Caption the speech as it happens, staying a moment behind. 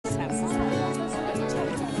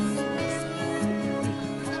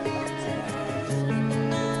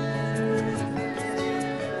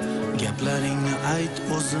ayt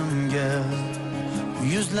o'zimga,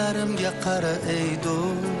 yuzlarimga qara ey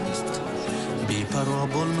do'st, beparvo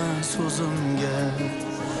bo'lma so'zimga,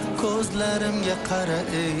 ko'zlarimga qara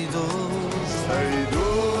ey do'st, ey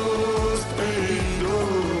do'st, ey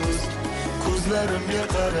do'st, ko'zlarimga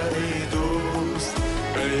qara ey do'st,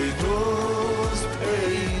 ey do'st,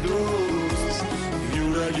 ey do'st,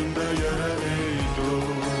 yuragimda yara ey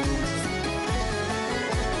do'st.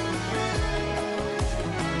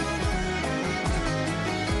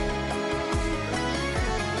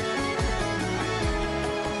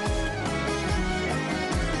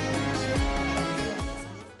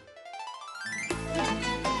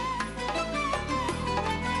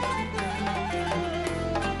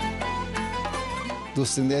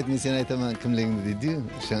 Do'stimga aytmay sen aytaman kimligingni deydi-yu,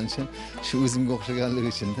 o'shaning uchun shu o'zimga o'xshaganligi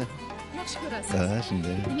uchun-da. Yaxshi ko'rasiz. Ha,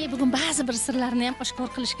 shunday. Demak, bugun ba'zi bir sirlarni ham oshkor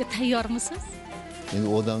qilishga tayyormisiz? Endi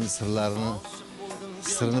odamning sirlarini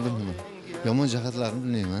bilmayman. Yomon jihatlarini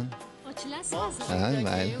bilmayman. Ochilasizmi? Ha,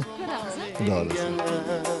 mayli. Ko'ramiz. Xudo xolasa.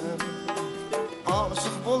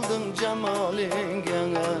 Oshiq bo'ldim jamolingga.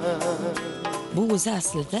 Bu o'zi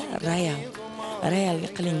aslida royalga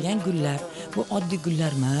qilingan gullar. Bu oddiy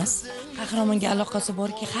gullar emas. Qahramonga aloqasi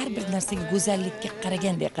borki, har bir narsaga go'zallikka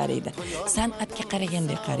qaragandek qaraydi, san'atga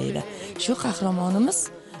qaragandek qaraydi. Shu qahramonimiz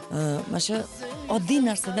mana shu oddiy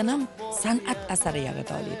narsadan ham san'at asari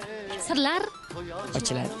yarata oladi. Sirlar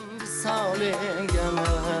ochiladi.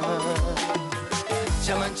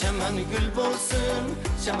 Chaman chaman gul bo'lsin,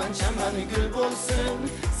 chaman chaman gul bo'lsin,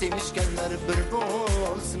 sevishganlar bir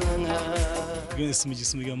bo'lsin. Bugun ismi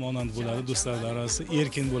jismiga monand bo'ladi, do'stlar davrasida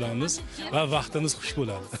erkin bo'lamiz va vaqtimiz xush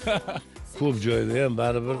bo'ladi. Ko'p joyda ham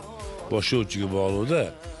baribir boshlovchiga bog'liqda,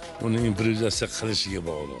 uni improvizatsiya qilishiga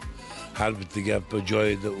bog'liq. Har bitta gapni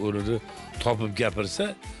joyida, o'rnida topib gapirsa,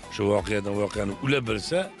 shu voqeani ulab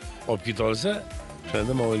bilsa, olib keta olsa,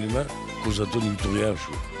 shunda men o'ylayman, ko'rsatuvning yutug'i ham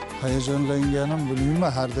shu. Hayajonlanganim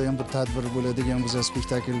bilmayman, har doim bir tadbir bo'ladigan bo'lsa,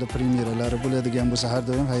 spektaklda premyeralari bo'ladigan bo'lsa, har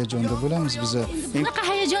doim hayajonda bo'lamiz biz. bunaqa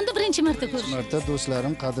hayajonda birinchi marta ko'rishdim. Marta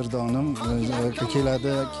do'stlarim, qadrdonim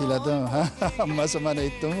keladi. Hammasi men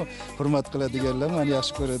aytdim, hurmat qiladiganlar, meni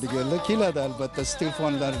yaxshi ko'radiganlar keladi albatta. Siz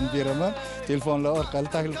telefonlarini beraman, telefonlar orqali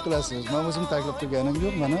taklif qilasiz. Men o'zim taklif qilganim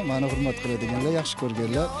yo'q, meni hurmat qiladiganlar, yaxshi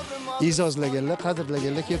ko'rganlar, e'zozlaganlar,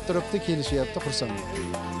 qadrlaganlar kelib turibdi, kelishyapti, xursandman.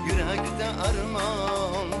 Yurakda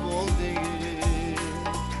armon bo'ldi,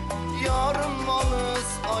 yorim olis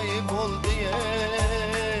oy bo'ldi,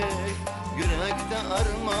 yurakda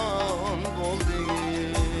armon bo'ldi.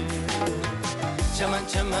 Chaman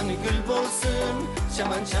chaman gul bo'lsin,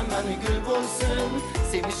 chaman chaman gul bo'lsin,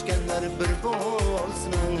 sevishganlar bir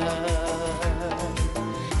bo'lsin.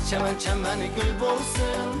 Chaman chaman gul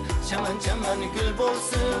bo'lsin, chaman chaman gul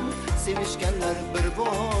bo'lsin, sevishganlar bir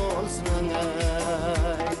bo'lsin.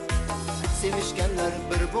 Sevishganlar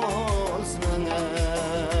bir bo'lsin.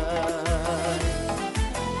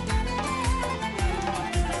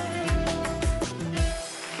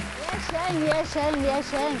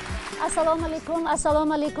 Yashang.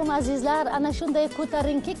 Assalomu alaykum azizlar. Ana shunday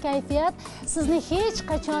ko'tarinki kayfiyat sizni hech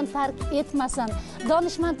qachon tark etmasin.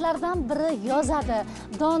 Donishmandlardan biri yozadi.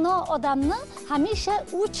 Dono odamni hamisha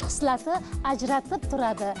 3 xislati ajratib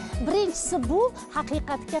turadi. Birinchisi bu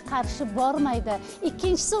haqiqatga qarshi bormaydi.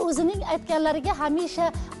 Ikkinchisi o'zining aytganlariga hamisha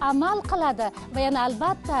amal qiladi va yana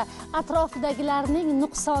albatta atrofidagilarning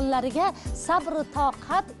nuqsonlariga sabr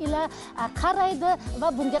toqat ila qaraydi va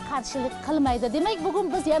bunga qarshilik qilmaydi. Demak, bugun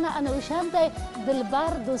biz yana ana o'shanday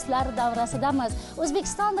dilbar do'stlar davrasidamiz.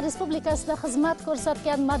 O'zbekiston Respublikasida xizmat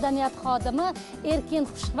ko'rsatgan madaniyat xodimi Erkin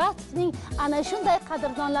Hушвақтовning ana shunday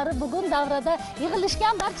qadrdonlari bugun davrada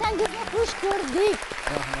yig'ilishgan. Barchangizni xush ko'rdik.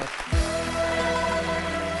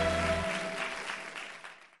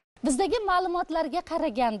 Bizdagi ma'lumotlarga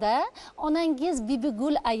qaraganda, onangiz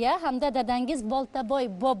Bibigul aya hamda dadangiz Boltaboy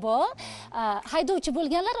bobo haydovchi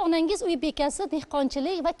bo'lganlar, onangiz uy bekasi,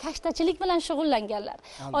 dehqonchilik va kashtachilik bilan shug'ullanganlar.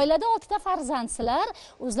 Oilada 6 ta farzandsizlar,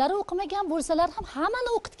 o'zlari o'qimagan bo'lsalar ham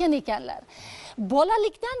hammani o'qitgan ekanlar.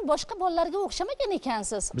 Bolalikdan boshqa bolalarga o'xshamagan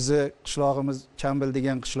ekansiz. Bizi qishlog'imiz Chambil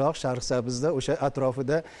degan qishloq, Sharqsabizda, o'sha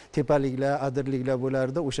atrofida tepaliklar, adirliklar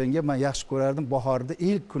bo'lardi. O'shanga men yaxshi ko'rardim. Bahorda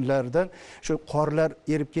ilk kunlardan shu qorlar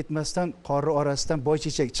erib ketmasdan, qorni orasidan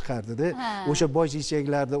boychechak chiqardi-da. O'sha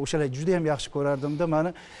boychechaklarda o'shalar juda ham yaxshi ko'rardim-da.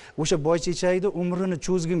 Meni o'sha boychechakda umrini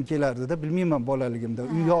cho'zgim kelardi-da. Bilmayman bolaligimda.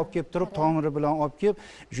 Uyga olib kelib turib, tomiri bilan olib kelib,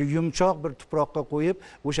 shu yumshoq bir tuproqqa qo'yib,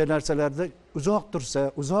 o'sha narsalarda uzoq tursa,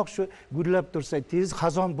 uzoq shu gullab tursa, tez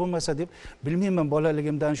xazon bo'lmasa deb bilmayman,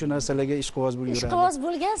 bolaligimdan shu narsalarga ishqiboz bo'lib yurardim. Ishqiboz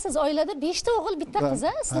bo'lgansiz, oilada 5 ta o'g'il, bitta qiz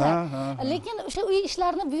sizlar. Lekin o'sha uy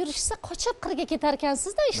ishlarini buyurishsa qochib qirga ketar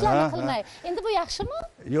ekansizda, ishlarni qilmay. Endi bu yaxshimi?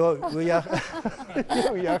 Yo'q, bu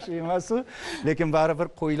yaxshi emas u. Lekin baribir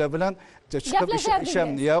qo'ylar bilan chiqib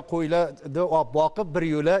ishamni, yo qo'ylarni boqib bir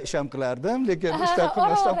yo'la isham qilardim, lekin ishdan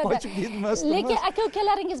qilmasdan qochib ketmasdim. Lekin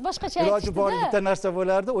aka-ukalaringiz boshqacha aytishdi. Iloji bor bitta narsa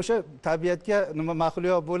bo'lardi, o'sha tabiatga nima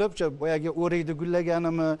maxluq bo'lib, o'sha boyagi o'rikni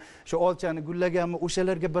gullaganimi, o'sha olchani gullaganmi,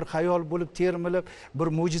 o'shalarga bir xayol bo'lib, termilib, bir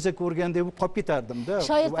mo'jiza ko'rgandek bo'lib qolib ketardim-da.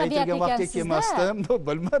 Shoir tabiat vaqtga kelmasdim,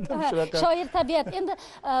 bilmadim shunaqa. Shoir tabiat. Endi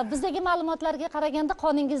bizdagi ma'lumotlarga qaraganda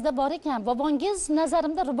qoningizda bor ekan. Bobongiz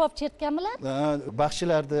nazarimda rubob chertganmilar?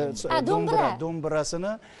 Baxshilardi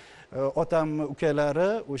do'mbirasini otam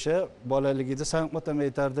ukalari o'sha bolaligida san otam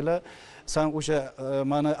aytardilar, sen o'sha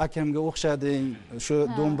mani akamga o'xshading, shu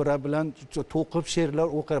do'mbira bilan to'qib she'rlar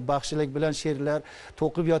o'qir, baxshilik bilan she'rlar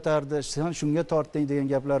to'qib yotardi, sen shunga tortding degan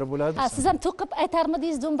gaplari bo'lardi. Siz ham to'qib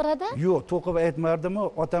aytarmidingiz do'mbirada? Yo'q, to'qib aytmardim.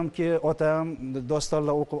 Otam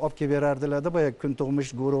dostonlar o'qib olib kelib berardilar-da, boya kun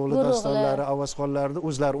tug'mish go'rovli dostonlari, avazxonlarni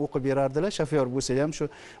o'zlari o'qib berardilar. Shofyor bo'lsa ham shu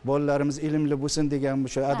bolalarimiz ilmli bo'lsin deganmi,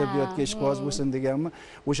 shu adabiyotga ishqiboz bo'lsin deganmi,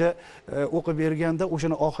 o'sha o'qib berganda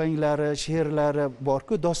o'shani ohanglari, she'rlari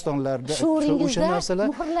bor-ku, dostonlarda o'sha narsalar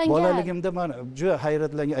bolaligimda men juda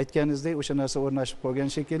hayratlangan, aytganingizdek o'sha narsa o'rnashib qolgan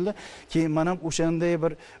shekilli. Keyin men ham o'shanday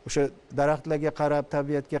bir o'sha daraxtlarga qarab,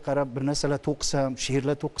 tabiatga qarab bir narsalar to'qisam,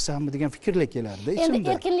 she'rlar to'qisammi degan fikrlar kelardi ichimda.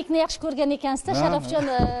 Endi erkinlikni yaxshi ko'rgan ekansizda, Sharafjon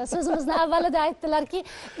so'zimizni avvalida aytdilarki,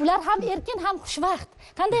 ular ham erkin, ham xushvaqt.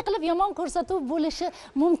 Qanday qilib yomon ko'rsatuv bo'lishi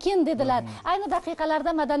mumkin dedilar. Ayni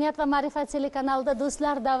daqiqalarda Madaniyat va ma'rifat telekanalida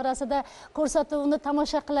Do'stlar davrasida ko'rsatuvni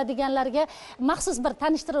tomosha qiladiganlarga maxsus bir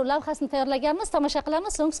tanishtiruv lavhasini tayyorlaganmiz. Tomosha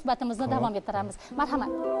qilamiz, so'ng suhbatimizni davom ettiramiz.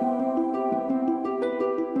 Marhamat.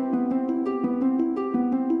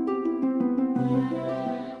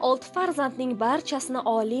 Olti farzandning barchasini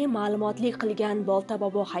oliy ma'lumotli qilgan bolta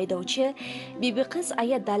bobo haydovchi bibi qiz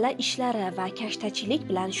aya dala ishlari va kashtachilik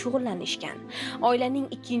bilan shug'ullanishgan. Oilaning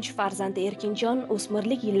ikkinchi farzandi Erkinjon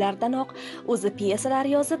o'smirlik yillardanoq o'zi pyesalar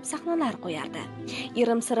yozib, sahnalar qo'yardi.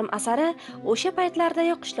 Irim-sirim asari o'sha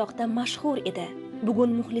paytlardayoq qishloqda mashhur edi.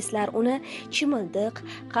 Bugun muxlislar uni Chimildiq,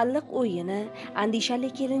 Qalliq o'yini,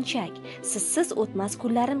 Andishali kelinchak, Sizsiz o'tmas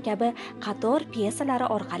kunlarim kabi qator pyesalari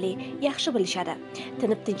orqali yaxshi bilishadi.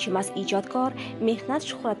 Tinib tinchimas ijodkor, mehnat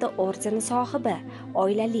shuhrati ordeni sohibi,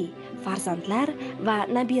 oilali, farzandlar va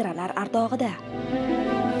nabiralar ardog'ida.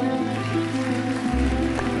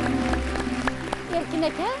 Erkin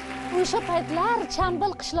aka, o'sha paytlar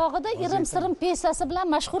Chambil qishlog'ida Irim-sirim pyesasi bilan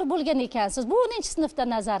mashhur bo'lgan ekansiz. Bu 10-sinfda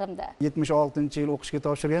nazarimda. 76-yil o'qishga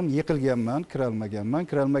topshirgan, yiqilganman, kirolmaganman.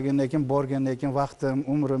 Kirolmagandan keyin borgandan keyin vaqtim,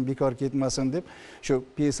 umrim bekor ketmasin deb shu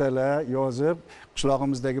pyesalar yozib,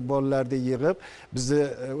 qishlog'imizdagi bolalarni yig'ib, bizni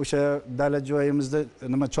o'sha dala joyimizda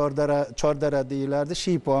nima chordara deyilardi,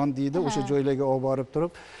 shiypon deydi, o'sha joylarga olib borib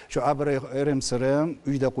turib, shu Irim-sirim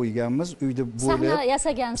uyda qo'yganmiz, uyda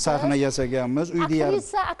bo'lib sahna yasaganmiz, uyda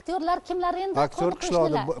aktrisa, aktyorlar kimlar endi? Aktyor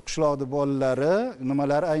qishloqda bolalari,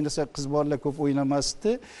 nimalari, ayniqsa qiz bolalar ko'p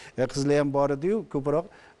o'ynamasdi. Qizlar ham bor edi-yu, ko'proq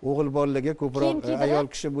o'g'il bolalarga ko'proq ayol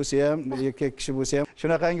kishi bo'lsa ham, erkak kishi bo'lsa ham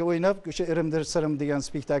shunaqangi o'ynab, o'sha Irim-sirim degan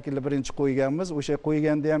spektaklni birinchi qo'yganmiz. O'sha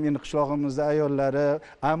qo'yganda ham endi qishlog'imizda ayollari,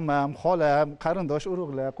 ammam, xolam, qarindosh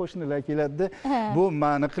urug'lar, qo'shnilar keladi. Bu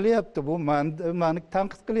meni qilyapti, bu meni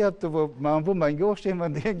tanqid qilyapti, bu menga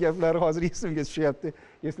o'xshayman degan gaplar hozir esimga tushyapti,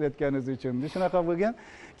 eslatganingiz uchun. Shunaqa bo'lgan.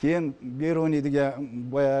 Keyin Beruniy degan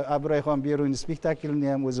boya Abrayxon Beruniy spektaklini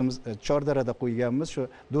ham o'zimiz Chordarada qo'yganmiz. Shu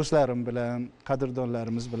do'stlarim bilan,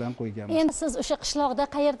 qadrdonlarimiz bilan qo'yganmiz. Endi siz o'sha qishloqda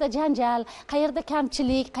qayerda janjal, qayerda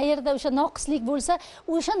kamchilik, qayerda o'sha noqislik bo'lsa,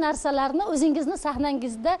 o'sha narsalarni o'zingizni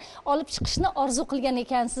sahnangizda olib chiqishni orzu qilgan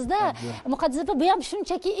ekansizda. Muqaddas opa, bu ham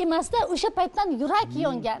shunchaki emasda, o'sha paytdan yurak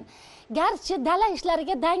yongan. Garchi dala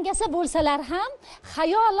ishlariga dangasa bo'lsalar ham,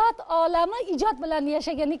 xayolat olami ijod bilan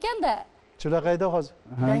yashagan ekanda. Chulaqayda hozir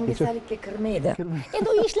dangasalikka kirmaydi. Endi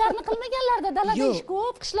u ishlarni qilmaganlarda, dalada ish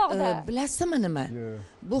ko'p, qishloqda. Bilasizmi nima?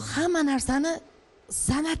 Bu hamma narsani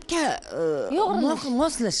san'atga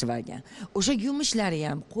moslashib olgan. O'sha yumushlari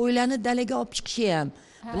ham, qo'ylarni dalaga olib chiqishi ham.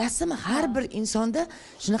 Bilasizmi, har bir insonda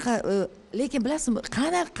shunaqa, lekin bilasizmi,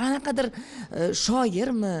 qanaqadir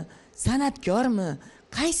shoirmi, san'atkormi,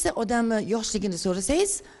 qaysi odamni yoshligini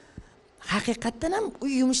so'rasangiz, haqiqatdan ham u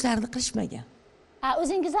yumushlarini qilishmagan.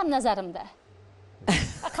 O'zingiz ham nazarimda.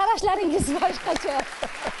 Qarashlaringiz boshqacha.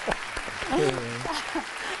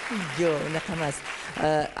 Yo'q, unaqa emas.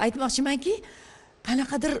 Aytmoqchimanki,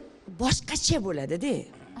 qanaqadir boshqacha bo'ladi-da.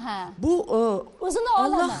 Bu o'zini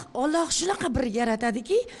olami. Alloh shunaqa bir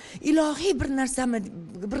yaratadiki, ilohiy bir narsami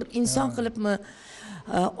bir inson qilibmi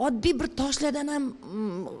oddiy bir toshlardan ham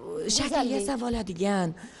shakl yasab oladigan,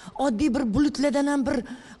 oddiy bir bulutlardan ham bir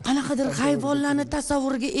qanaqadir hayvonlarni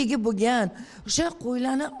tasavvuriga ega bo'lgan, o'sha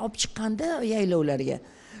qo'ylarni olib chiqqanda yaylovlarga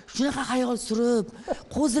shunaqa xayol surib,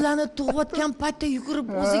 qo'zilarni tug'ayotgan paytda yugurib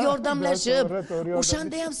o'zi yordamlashib,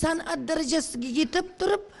 o'shanda ham san'at darajasiga yetib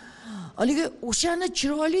turib, haligi o'shani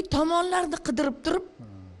chiroyli tomonlarini qidirib turib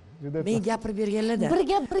men gapirib berganlarda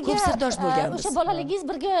birga ko'p sirdosh bo'lganmiz. O'sha bolaligingiz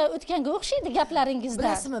birga o'tganga o'xshaydi gaplaringizda.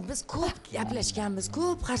 Bilasizmi, biz ko'p gaplashganmiz,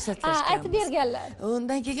 ko'p qarsatlashganmiz. Aytib berganlar.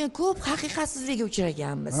 Undan keyin ko'p haqiqatsizlikka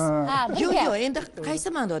uchraganmiz. Yo'q, endi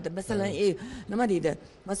qaysi ma'noda? Masalan, nima deydi?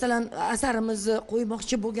 Masalan, asarimizni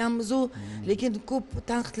qo'ymoqchi bo'lganmiz-u, lekin ko'p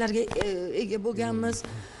tanqidlarga ega bo'lganmiz.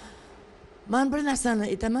 Men bir narsani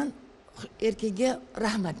aytaman, Erkinga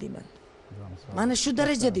rahmat deyman. Mana shu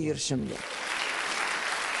darajada yurishimga.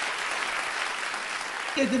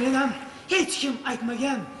 Edinam hech kim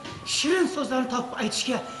aytmagan shirin so'zlarni topib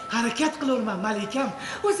aytishga harakat qilaverman malikam.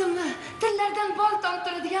 O'zimni tillardan bol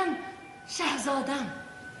tomtiradigan shahzodam.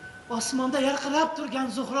 Osmonda yarqirab turgan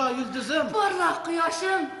Zuhro yulduzim. Porloq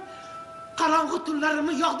quyoshim. Qorong'u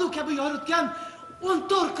tunlarimni yog'du kabi yoritgan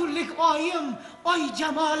 14 kunlik oyim, oy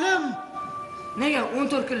jamolim. Nega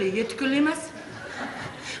 14 kunlik, 7 kunlik emas?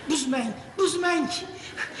 Buzmang.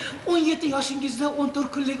 17 yoshingizda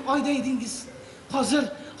 14 kunlik oyda edingiz.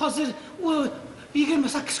 Hozir u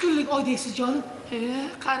 28 kunlik oydaysiz jonim.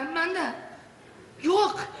 Qarimman-da.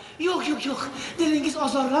 Yo'q. Dilingiz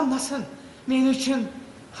ozorlanmasin. Men uchun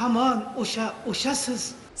hamon o'shasiz.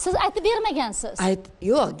 Siz aytib bermagansiz.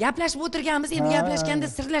 Yo'q, gaplashib o'tirganmiz, endi gaplashganda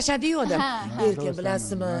sirlashadi-yu odam. Erkin,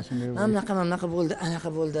 bilasizmi? Mana bunaqa bo'ldi, anaqa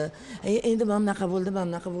bo'ldi. Endi mana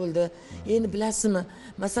bunaqa bo'ldi. Endi bilasizmi?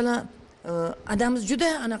 Masalan, adamiz juda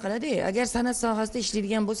anaqaladi. Agar san'at sohasida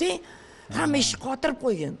ishlaydigan bo'lsang, hamma ishni qotirib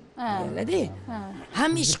qo'ygan. Deyiladi.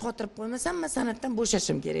 Hamma ishni qotirib qo'ymasam, men san'atdan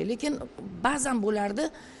bo'shashim kerak. Lekin ba'zan bo'lardi,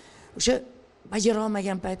 o'sha bajara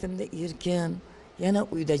olmagan paytimda Erkin, yana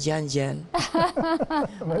uyda janjal.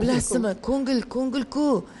 Bilasizmi, ko'ngil-ku.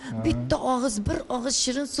 Bitta og'iz, bir og'iz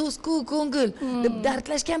shirin so'z-ku ko'ngil deb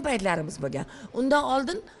dardlashgan paytlarimiz bo'lgan. Undan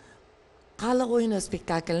oldin Qalliq o'yini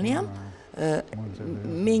spektaklini ham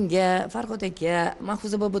menga, Farhod aka,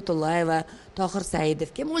 Mahfuza Bobotullayeva, Tohir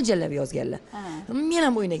Saidovga mo'ljallab yozganlar. Men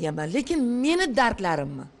ham o'ynaganman, lekin meni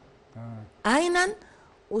dardlarimmi. Aynan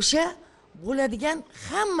o'sha bo'ladigan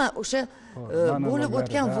hamma o'sha bo'lib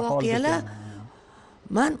o'tgan voqealar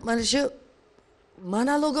mana shu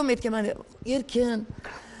monologim aytganman. Erkin,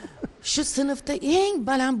 shu sinfda eng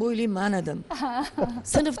baland bo'yli men edim.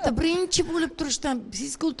 Sinfda birinchi bo'lib turishdan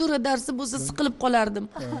fizkultura darsi bo'lsa siqilib qolardim.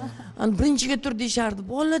 Birinchiga tur deyishardi.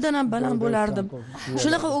 Bolalardan ham baland bo'lardim.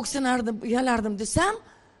 Shunaqa o'ksinardim, uyalardim desam,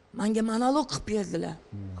 menga monolog qilib berdilar.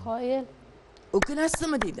 Qoyil.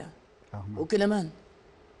 O'kinasizmi deydi. O'kinaman.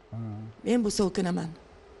 Men bo'lsa o'kinaman.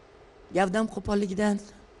 Gavdam qo'polligidan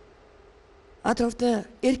atrofda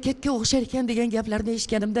erkakka o'xshar ekan degan gaplarni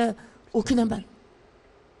eshitganimda o'kinaman.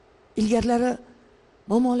 Ilgarilari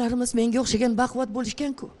momolarimiz menga o'xshagan baquvvat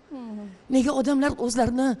bo'lishgan-ku. Nega odamlar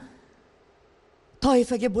o'zlarini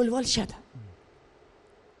toifaga bo'lib olishadi?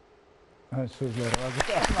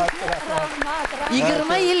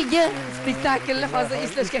 20 yilga spektaklni hozir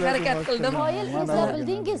eslashga harakat qildim. Qoyil, eslab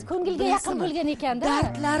bildingiz, ko'ngilga yaqin bo'lgan ekan-da.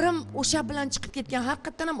 Dardlarim o'sha bilan chiqib ketgan.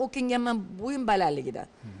 Haqiqatan ham o'kinganman bo'yim balandligidan.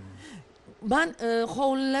 Ben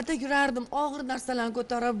hovlilarda yurardim, og'ir narsalarni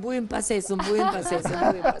ko'tarib, bo'yim pasaysin. Bo'yim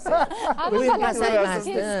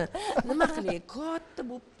pasaymasdi. Nima qilay? Katta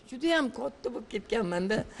bo'lib, juda ham katta bo'lib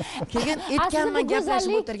ketganman-da. Keyin aytganman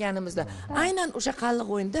gaplashib o'tirganimizda. Aynan o'sha qalliq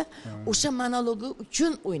o'yinda o'sha monologi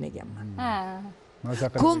uchun o'ynaganman.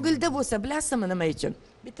 Ko'ngilda bo'lsa, bilasizmi nima uchun?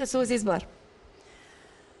 Bitta so'zingiz bor.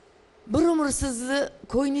 Bir umr sizni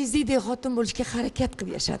ko'nglingizdek xotin bo'lishga harakat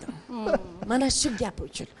qilib yashadim. Mana shu gap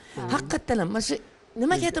uchun. Haqiqatan ham mana shu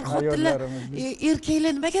nimagadir xotinlar,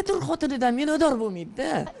 erkaklar nimagadir xotinidan minodor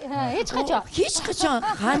bo'lmaydi-da. Hech qachon.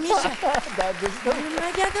 Hamisha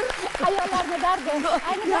nimagadir ayollarning dardi.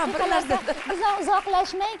 Ayni daqiqalarda biz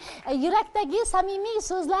uzoqlashmang, yurakdagi samimiy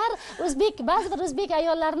so'zlar ba'zi bir o'zbek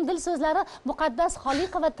ayollarining dil so'zlari Muqaddas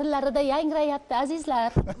Xoliqova tillarida yangrayapti, azizlar.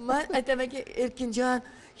 Men aytamanki, Erkinjon,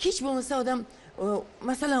 hech bo'lmasa odam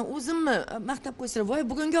masalan o'zimni maqtab qo'ysalar, voy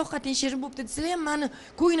bugungi ovqating shirin bo'pti desalar ham meni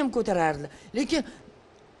ko'nglim ko'tarardi. Lekin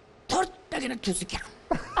to'rttagina tuz ekan.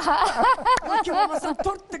 Yoki bo'lmasam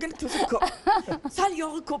 4 tagini tuzib ko'p. Sal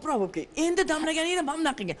yog'i ko'proq bo'lib ketdi. Endi damlaganingda mana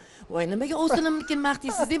bunaqa qilgan. Voy nimaga o'zimnikini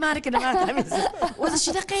maqtaysiz deb menikini maqtamaysiz. O'zi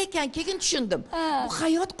shunaqa ekan, keyin tushundim. Bu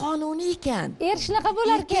hayot qonuni ekan. Shunaqa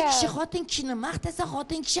bo'lar ekan. Kishi xotin kishini maqtasa,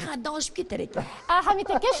 xotin kishi haddan oshib ketar ekan. Hamid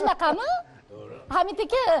aka shunaqami? Hamid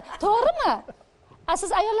aka, to'g'rimi?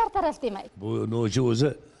 Siz ayollar taraf demak. Bu no'chi o'zi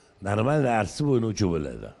normal narsa bu no'chi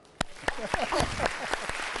bo'ladi.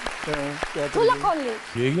 To'laqonli.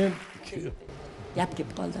 Keyin Gap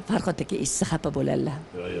kelib qoldi. Farhod aka eshitsa xafa bo'ladilar.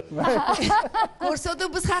 Ko'rsatuv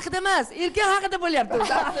biz haqida emas, erkak haqida bo'lyapti.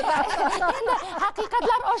 Endi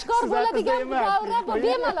haqiqatlar oshkor bo'ladigan davra bu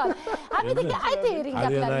bemalol. Hamid aka aytavering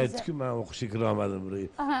gaplaringizni. Hali aytdi-ku, men o'qishga kira olmadim,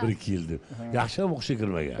 bir 2 yil deb. Yaxshi ham o'qishga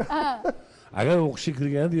kirmagan. Agar o'qishga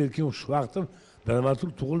kirganda Erkin Hушвақтов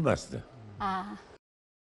dramaturg tug'ilmasdi.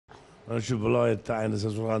 Mana shu viloyatda, ayniqsa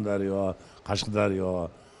Surxondaryo, Qashqadaryo,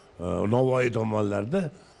 Navoiy tomonlarda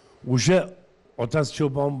o'sha otasi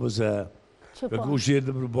cho'pon bo'lsa, yoki o'sha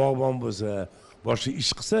yerda bir bog'bon bo'lsa, boshqa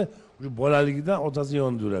ish qilsa, o'sha bolaligidan otasi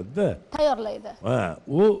yonida yuradi-da. Tayyorlaydi.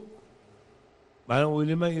 U men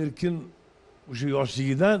o'ylayman Erkin o'sha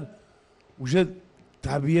yoshligidan o'sha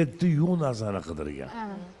tabiatda yo'q narsani qidirgan.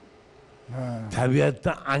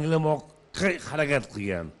 Tabiatdan anglamoqqa harakat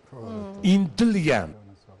qilgan, intilgan.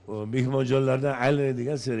 Mehmonjonlardan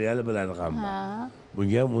aylanadigan seriali biladi hamma.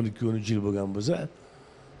 Bunga ham 12-13 yil bo'lgan bo'lsa,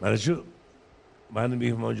 mana shu meni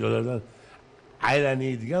mehmonjonlardan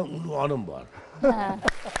aylanadigan unvonim bor.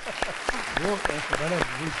 Bu mana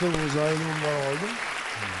bu o'zayni unvon oldim.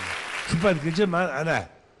 Shu paytgacha men ana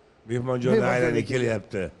mehmonjonlar aylanib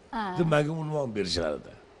kelyapti deb menga unvon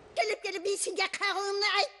berishardi. Kelib men senga qavimni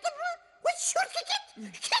aytdimmi? Voy shurtga ket.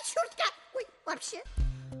 Ket shurtga. Voy, вообще.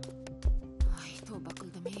 Ay, tavba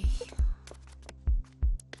qildim-ey.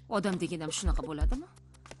 Odam degan ham shunaqa bo'ladimi?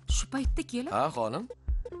 Shu paytda kelib? Ha, xonim.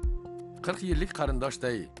 40 yillik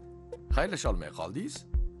qarindoshday xayrlasha olmay qoldingiz.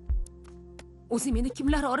 O'zi meni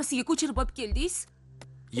kimlar orasiga ko'chirib olib keldingiz?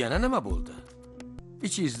 Yana nima bo'ldi?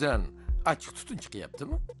 Ichingizdan achchiq tutun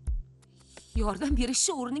chiqyaptimi? Yordam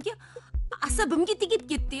berishni o'rniga asabimga tegib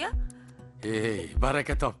ketdi-ya. Ey,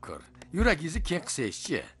 baraka topkur. Yuragingizni keng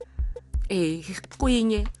qilsangizchi. Ey,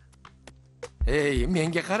 qo'ying. Ey,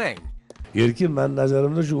 menga qarang. Erkin men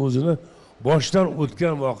nazarimda shu o'zini boshdan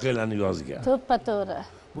o'tgan voqealarni yozgan. To'ppa-to'g'ri.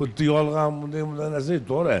 Bu yolg'on bunday narsa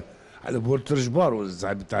to'g'ri. Hali bo'rttirish bor o'zi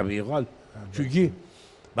tabiiy hol. Chunki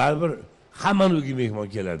baribir hammani uyga mehmon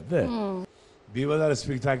keladi-da. Bevalar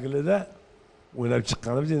spektaklida o'ynab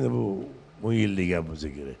chiqqanimiz endi bu 10 yillik gap bo'lsa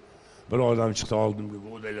kerak. Bir odam chiqdi oldimga,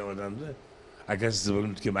 go'dali odamni, akasi siz bir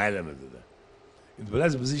minutga maylimi dedi. Endi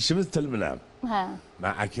bilasiz, bizning ishimiz til bilan.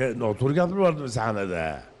 Men aka noto'g'ri gapirib sahnada.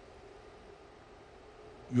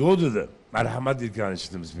 Yo'q dedi. Marhamat etgan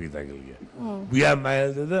ishdim spektaklga. Bu ham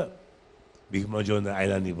mayli dedi. Mehmonjondan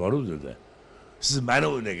aylanib borib dedi. Siz meni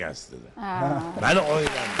o'ynagansiz dedi. Meni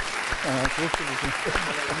oilam.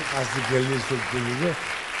 Qasdi kelgan so'zga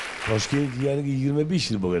Toshkent kelganiga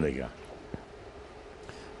 25 yil bo'lgan ekan.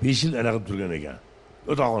 5 yil anaqa turgan ekan.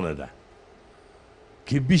 O'toqxonada.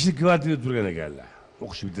 Keyin 5 yil kvartirada turgan ekanlar.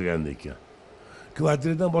 O'qish bitirgandan keyin.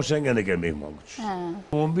 Kvartiradan boshlangan ekan mehmon kutish.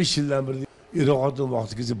 15 yildan beri er-xotin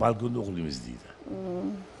vaqtigacha balkonda uxlaymiz deydi.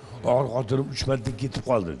 Og'ir xotinim 3 marta ketib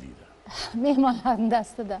qoldi deydi. Mehmonlarning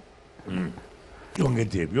dastida. Yonga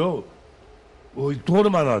tegib, yo'q. O to'g'ri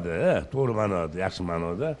ma'noda, to'g'ri ma'noda, yaxshi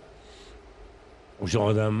ma'noda. O'sha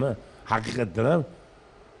odamni haqiqatdan ham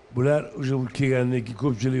bular o'sha kelgandan keyin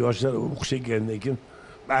ko'pchilik yoshlar o'qishgandan keyin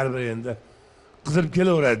baribir endi qizirib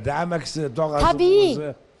kelaveradi. Amakisi, tog'asi bo'lsa.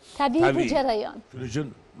 Tabiiy bu jarayon. Shuning uchun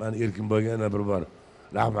men Erkinboyga yana bir bor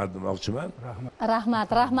rahmat demoqchiman.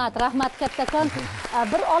 Rahmat kattakon.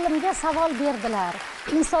 Bir olimga savol berdilar.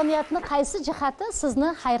 Insoniyatni qaysi jihati sizni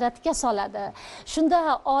hayratga soladi? Shunda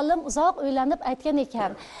olim uzoq o'ylanib aytgan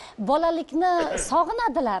ekan, bolalikni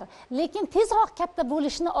sog'inadilar, lekin tezroq katta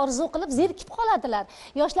bo'lishni orzu qilib zerikib qoladilar.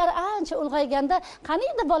 Yoshlar ancha ulg'ayganda,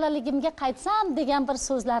 qaniydi bolaligimga qaytsam degan bir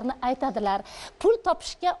so'zlarni aytadilar. Pul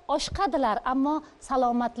topishga oshiqadilar, ammo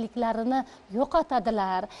salomatliklarini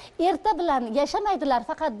yo'qotadilar. Erta bilan yashamaydilar,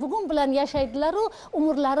 faqat bugun bilan yashaydilar u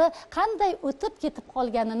umrlari qanday o'tib ketib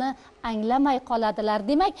qolganini anglamay qoladilar.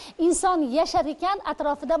 Demak, inson yashar ekan,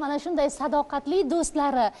 atrofida mana shunday sadoqatli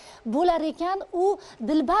do'stlari bo'lar ekan, u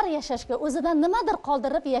dilbar yashashga, o'zidan nimadir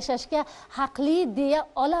qoldirib yashashga haqli deya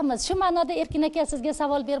olamiz. Shu ma'noda Erkin aka sizga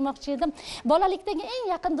savol bermoqchi edim. Bolalikdagi eng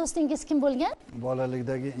yaqin do'stingiz kim bo'lgan?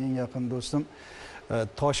 Bolalikdagi eng yaqin do'stim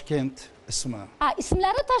Toshkent ismi.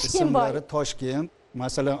 Ismlari Toshkentboy. Ismlari Toshkent.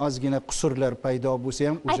 masalan ozgina qusurlar paydo bo'lsa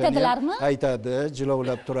ham aytadilarmi? aytadi,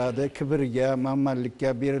 jilovlab turadi, kibrga, manmanlikka,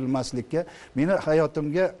 berilmaslikka. Meni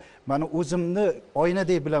hayotimga mana o'zimni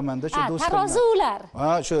oynadek bilaman-da shu do'stlarni. Tarozi ular.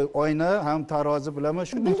 Shu oyna ham tarozi bilaman,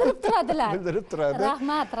 shuni bildirib turadilar. Bildirib turadi.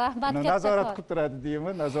 Rahmat katta. Nazorat qilib turadi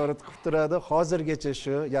deyman, nazorat qilib turadi. Hozirgacha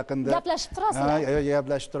shu yaqinda gaplashib turasizlar.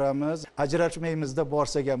 Gaplashib turamiz. Ajrashmaymizda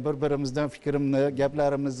borsak ham bir-birimizdan fikrimni,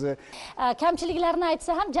 gaplarimizni. Kamchiliklarni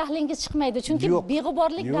aytsa ham jahlingiz chiqmaydi, chunki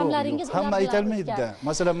beg'uborlik damlaringiz ular hamma aytolmaydi-da.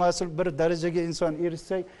 Masalan, mas'ul bir darajaga inson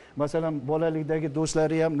erishsak, masalan, bolalikdagi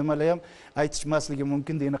do'stlari ham, nimalar ham aytishmasligi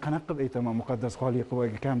mumkin deydi. Qanaqa qilib aytaman muqaddas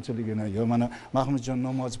Xoliqovaga kamchiligini, yo mana Mahmudjon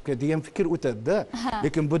Namozovga degan fikr o'tadi-da.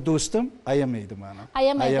 Lekin bu do'stim ayamaydi meni.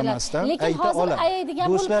 Ayamaydilar. Lekin hozir ayaydigan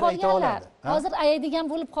bo'lib qolganlar. Hozir ayaydigan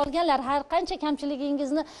bo'lib qolganlar. Har qancha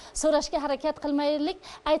kamchiligingizni so'rashga harakat qilmaylik,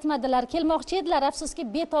 aytmadilar. Kelmoqchi edilar, afsuski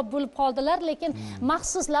betob bo'lib qoldilar, lekin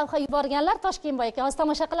maxsus lavha yuborganlar Toshkentboy aka. Hozir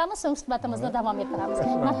tomosha qilamiz, so'ng suhbatimizni davom ettiramiz.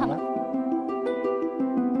 Marhamat.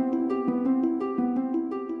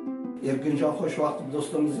 Erkinjon Xушвақтов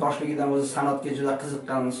do'stimiz yoshligidan o'zi san'atga juda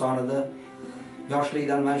qiziqqan inson edi.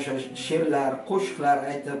 Yoshligidan mana shu she'rlar, qo'shiqlar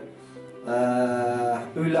aytib,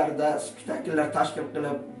 uylarda spektakllar tashkil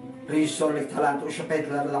qilib, rejissyorlik talanti o'sha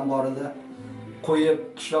paytlardan bor edi. Qo'yib,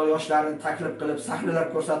 qishloq yoshlarini taklif qilib, sahnalar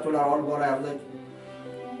ko'rsatuvlar olib borardik.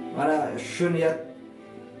 Mana shu niyat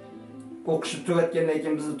o'qishni tugatgandan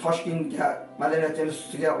keyin bizni Toshkentga madaniyat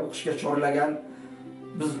institutiga o'qishga chorlagan.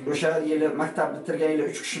 Biz o'sha yili maktab bitirgan yili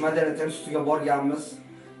 3 kishi madaniyat institutiga borganmiz,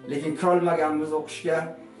 lekin kirolmaganmiz o'qishga.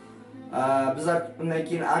 Bizlar undan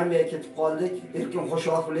keyin armiyaga ketib qoldik. Erkin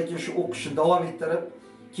Hушвақтов lekin shu o'qishni davom ettirib,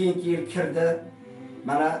 keyingi yil kirdi.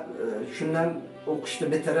 Mana shundan o'qishni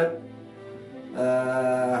bitirib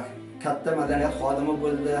katta madaniyat xodimi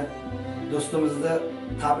bo'ldi. Do'stimizni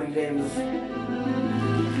tabriklaymiz.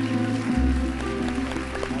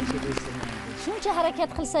 Shuncha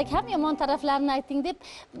harakat qilsak ham yomon taraflarini ayting deb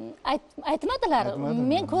aytmadilar.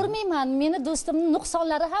 Men ko'rmayman, meni do'stimning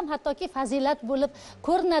nuqsonlari ham hattoki fazilat bo'lib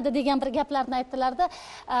ko'rinadi degan bir gaplarni aytdilarda.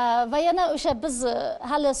 Va yana o'sha biz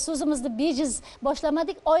hali so'zimizni bejiz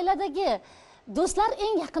boshlamadik. Oiladagi do'stlar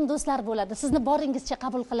eng yaqin do'stlar bo'ladi. Sizni boringizcha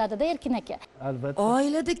qabul qiladi-da Erkin aka. Albatta.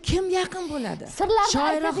 Oilada kim yaqin bo'ladi? Sirlarni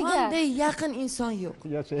aytadigan. Shoiraxonday yaqin inson yo'q.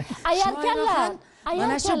 Ayarkanlar.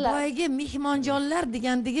 Mana shu boyagi mehmonjonlar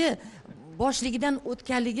degandagi boshligidan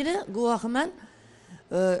o'tganligini guvohiman.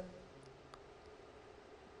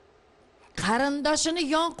 Qarindoshini,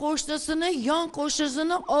 yon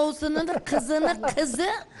qo'shnisini, ovsini, qizini,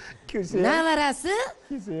 qizi, navarasi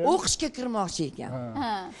o'qishga kirmoqchi ekan.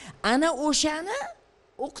 Ana o'shani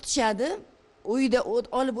o'qitishadi, uyda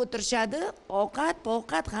olib o'tirishadi,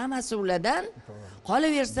 ovqat hammasi ulardan.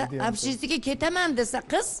 Qolaversa, общежитиеga ketaman desa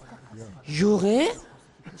qiz, yo'q-e,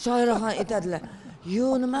 shoiraxon aytadilar.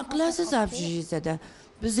 Yo'q, nima qilasiz общежитиеda?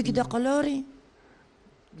 Biznikida qolavering.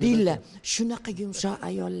 Deylar, shunaqa yumshoq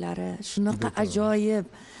ayollari, shunaqa ajoyib,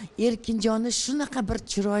 Erkinjonni shunaqa bir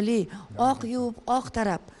chiroyli, oq yuvib, oq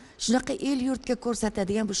tarab, shunaqa el yurtga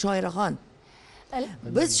ko'rsatadigan bu shoiraxon.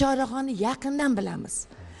 Biz shoiraxonni yaqindan bilamiz.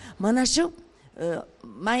 Mana shu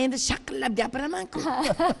men endi shaqillab gapiraman-ku.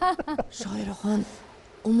 Shoiraxon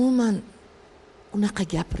umuman unaqa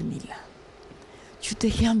gapirmaylar. Juda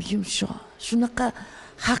ham yumshoq, shunaqa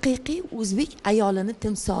haqiqiy o'zbek ayolini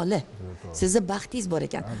timsoli. Sizni baxtingiz bor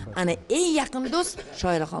ekan. Ana eng yaqin do'st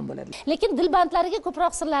shoiraxon bo'ladi. Lekin dilbandlariga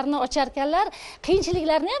ko'proq sirlarini ocharkanlar,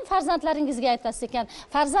 qiyinchiliklarni ham farzandlaringizga aytasiz ekan.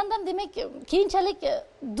 Farzandam demak, keyinchalik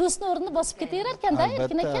do'stning o'rnini bosib ketaverar ekan-da,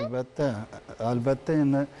 Erkin aka? Albatta,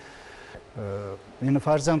 endi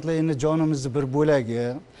farzandlar endi jonimizning bir bo'lagi.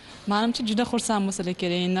 Menimcha juda xursand bo'lsalar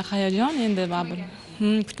kerak. Endi hayajon endi baribir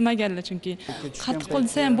kutmaganlar, chunki qattiq qo'l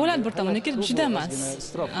desa ham bo'ladi bir tomon, lekin juda emas.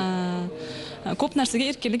 Ko'p narsaga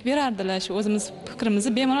erkinlik berardilar. Shu o'zimiz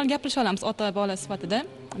fikrimizni bemalol gaplasha olamiz ota bola sifatida.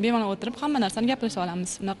 Bemalol o'tirib hamma narsani gaplasha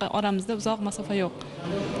olamiz. Unaqa oramizda uzoq masofa yo'q.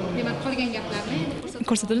 Demak, qolgan gaplarni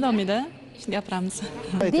ko'rsatib davomida gapiramiz.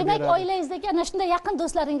 Demak, oilangizdagi ana shunday yaqin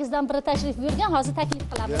do'stlaringizdan biri tashrif buyurgan, hozir taklif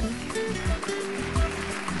qilamiz.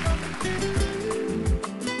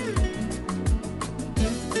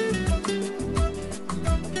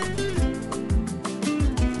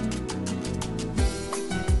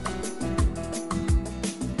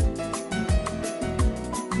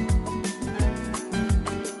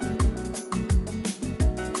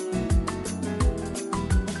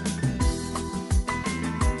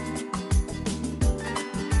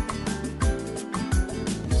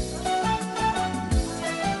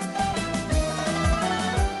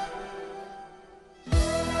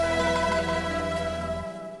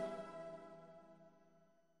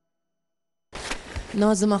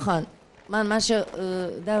 Nozimaxon, men mana shu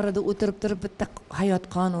davrada o'tirib turib bitta hayot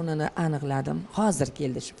qonunini aniqladim. Hozir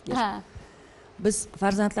keldi shu fikr. Biz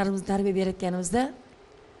farzandlarimizni tarbiya berayotganimizda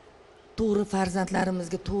to'g'ri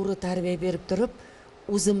farzandlarimizga to'g'ri tarbiya berib turib,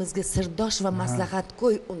 o'zimizga sirdosh va maslahat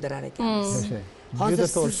qo'y undirar ekanmiz. Hozir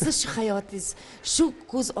sizni shu hayotingiz shu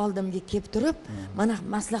ko'z oldimga kelib turib, mana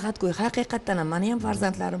maslahat qo'y. Haqiqatan ham meni ham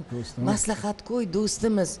farzandlarim maslahat qo'y,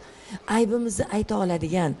 do'stimiz, aybimizni ayta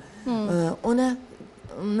oladigan. Uni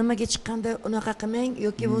nimaga chiqqanda unaqa qilmang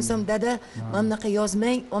yoki bo'lsam dada mana bunaqa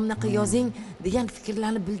yozmang, mana bunaqa yozing degan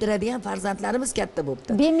fikrlarni bildiradigan farzandlarimiz katta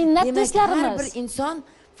bo'libdi. Beminnat do'stlarimiz. Har bir inson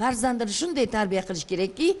farzandini shunday tarbiya qilish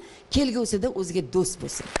kerakki, kelgusida o'ziga do'st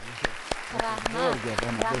bo'lsin.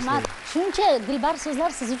 Rahmat. Shuncha dilbar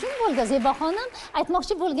so'zlar siz uchun bo'ldi, Zeboxonim.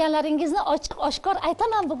 Aytmoqchi bo'lganlaringizni ochiq oshkor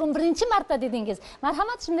aytaman bugun birinchi marta dedingiz.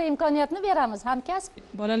 Marhamat, shunday imkoniyatni beramiz. Hamkasb.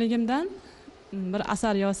 Bolaligimdan bir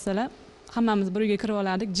asar yozsalar, hammamiz bir uyga kirib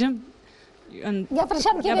olardik, jim. Gapirish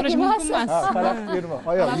ham kerak emas. Qarab yurma,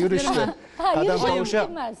 oyoq yurishdi. Qadam tovushi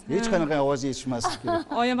hech qanaqa ovoz yetishmaslik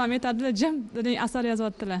kerak. Oyim ham aytadilar, jim degan asar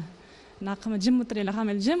yozyaptilar. Naqimi jim o'tiringlar,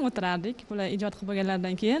 hamma jim o'tirardik. Bular ijod qilib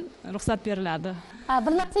bo'lganlardan keyin ruxsat beriladi.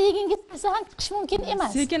 Bir narsa yegingiz kelsa ham chiqish mumkin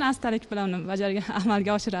emas. Sekin astalik bilan uni bajargan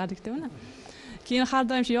amalga oshirardik-da uni. Keyin har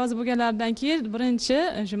doim shu yozib bo'lganlardan keyin birinchi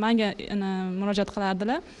shu menga murojaat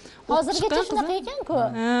qilardilar. Hozirgacha shunaqa ekan-ku.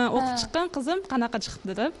 O'qib chiqqan qizim qanaqa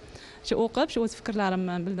chiqibdi deb, shu o'qib, shu o'z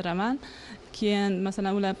fikrlarimni bildiraman. Keyin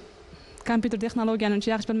masalan ular kompyuter texnologiyani uncha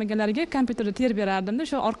yaxshi bilmaganlarga kompyuterda terib berardim-da,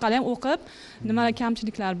 shu orqali ham o'qib, nimalar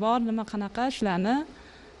kamchiliklar bor, nima qanaqa shularni.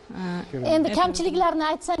 Endi kamchiliklarni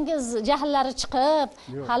aytsangiz, jahllari chiqib,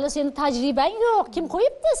 hali seni tajribang yo'q, kim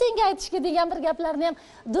qo'yibdi senga aytishga degan bir gaplarni ham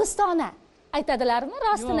do'stona aytadilarmi?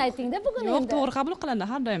 Rostini ayting-da bugun endi. Yo'q, to'g'ri qabul qiladi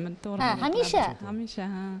har doim, to'g'ri. Hamisha. Hamisha,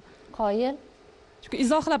 ha. Qoyil. Chunki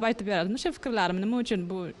izohlab aytib berardim, shu fikrlarimni, nima uchun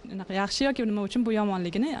bu yaxshi yoki nima uchun bu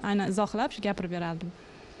yomonligini aynan izohlab shu gapirib berardim.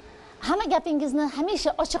 Hamma gapingizni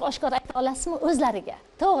hamisha ochiq oshkor ayta olasizmi o'zlariga?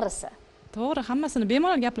 To'g'risi. To'g'ri, hammasini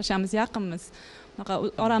bemalol gaplashamiz, yaqinmiz. Bunaqa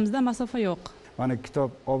oramizda masofa yo'q. Mana kitob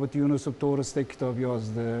Obid Yunusov to'g'risida kitob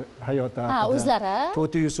yozdi, hayoti haqida. Ha, o'zlari.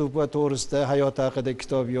 To'ti Yusupova to'g'risida hayoti haqida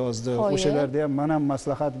kitob yozdi. O'shalarda ham men ham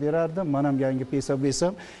maslahat berardim. Men ham yangi pesa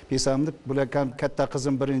bo'lsam, pesamni bular katta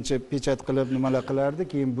qizim birinchi pechat qilib nimalar qilardi,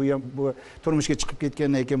 keyin bu turmushga chiqib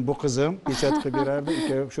ketgandan keyin bu qizim pechat qilib berardi.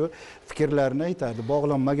 Shu fikrlarni aytardi.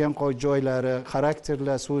 Bog'lanmagan joylari,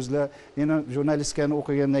 xarakterlar, so'zlar. Meni jurnalistikani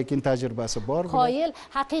o'qigandan keyin tajribasi bor. Qoyil,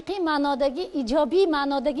 haqiqiy ma'nodagi, ijobiy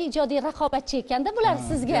ma'nodagi ijodiy raqobatchi ekanda bular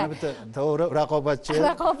sizga. Yana bitta to'g'ri raqobatchi.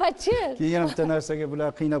 Raqobatchi. Keyin bitta narsaga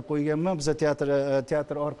bular qiynab qo'yganman. Biz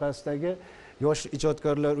teatr orqasidagi yosh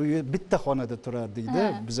ijodkorlar uyi bitta xonada turardik-da.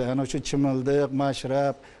 Biz ana o'sha chimildiq,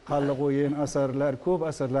 mashrab, qalliq o'yin asarlar, ko'p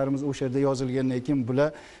asarlarimiz o'sha yerda yozilgandan keyin bular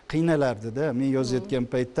qiynalardi-da. Men yozayotgan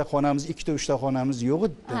paytda xonamiz 2 ta xonamiz yo'q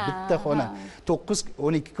edi. Bitta xona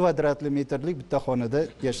 9-12 kvadratli metrlik bitta xonada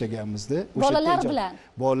yashaganmiz-da. Bolalar bilan.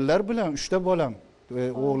 Bolalar bilan 3 ta bolam.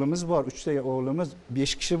 O'g'limiz bor, 3 ta o'g'limiz,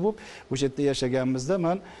 5 kishi bo'lib o'sha yerda yashaganmizda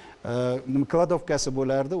men kladovkasi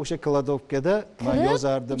bo'lardi. O'sha kladovkada men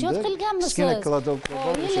yozardim-da. Kichkina kladovka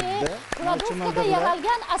bor o'sha yerda. Kladovkada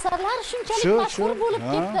yaralgan asarlar shunchalik mashhur bo'lib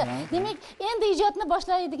ketdi. Demak, endi ijodni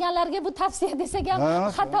boshlaydiganlarga bu tavsiya desak ham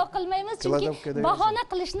xato qilmaymiz, chunki bahona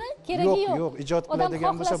qilishni keragi yo'q. Yo'q, ijod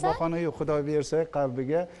qiladigan bo'lsa bahona yo'q, Xudo bersa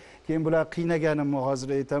qalbiga. Keyin bular qiynaganimni hozir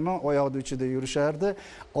aytaman, oyoqda uchida yurishardi.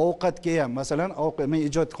 Ovqatga ham, masalan, men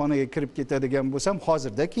ijodxonaga kirib ketadigan bo'lsam,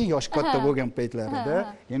 hozirda keyin yosh katta bo'lgan paytlarida,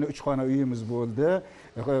 yana 3 xona uyimiz bo'ldi.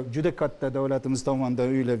 Juda katta davlatimiz tomonidan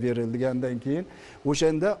uylar berilgandan keyin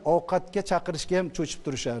o'shanda ovqatga chaqirishga ham cho'chib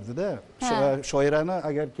turishardi-da. Shoirani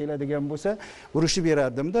agar keladigan bo'lsa, urushib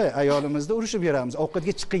berardim-da, ayolimizni urushib beramiz.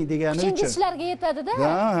 Ovqatga chiqing degani uchun. Kengishlarga yetadi-da.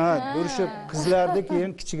 Ha, urushib qizlarni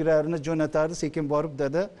keyin kichiklarini jo'natardi, sekin borib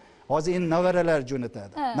dada hozir endi navaralar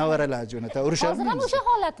jo'natadi. Navaralar jo'natadi. Hozir ham o'sha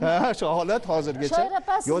holatmi? Ha, shu holat hozirgacha.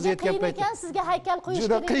 Yozayotgan paytda sizga haykal qo'yish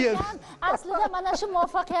kerak ekan. Aslida mana shu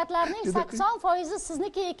muvaffaqiyatlarning 80%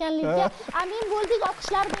 sizniki ekanligiga amin bo'ldik.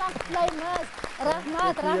 Olqishlar bilan qutlaymiz.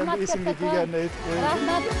 Rahmat, rahmat kattakon.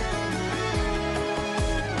 Rahmat.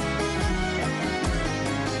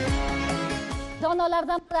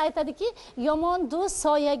 Donolardan biri aytadiki, yomon do'st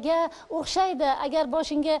soyaga o'xshaydi. Agar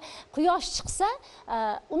boshingga quyosh chiqsa,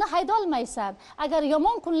 uni hayda olmaysan. Agar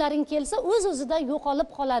yomon kunlaring kelsa, o'z-o'zidan yo'qolib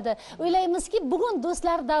qoladi. O'ylaymizki, bugun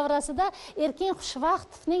do'stlar davrasida Erkin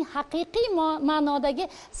Hушвақтовning haqiqiy ma'nodagi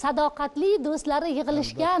sadoqatli do'stlari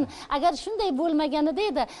yig'ilishgan. Agar shunday bo'lmaganida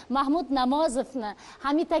edi, Mahmud Namozovni,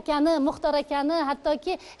 Hamid akani, Muxtor akani,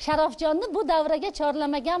 hattoki Sharofjonni bu davraga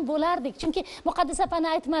chorlamagan bo'lardik. Chunki Muqaddas opani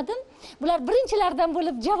aytmadim, bular birinchi sizlardan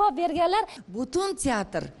bo'lib javob berganlar. Butun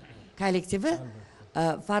teatr kollektivi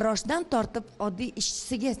farroshdan tortib oddiy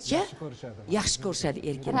ishchisigacha yaxshi ko'rishadi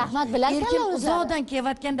Erkin. Rahmat bilasizlar Erkin o'zlari. uzoqdan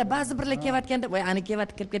kelayotganda, ba'zi birlar kelayotganda, voy ani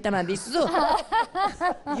kelayotib kirib ketaman deysiz-ku.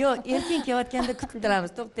 Yo'q, Erkin kelayotganda kutib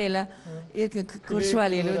turamiz, to'xtanglar. Erkin ko'rishib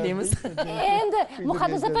olaylik deymiz. Endi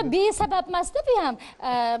Muqaddas opa besabab emas-da bu ham.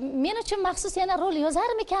 Men uchun maxsus yana rol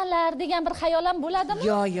yozarmikanlar degan bir xayolam bo'ladimi?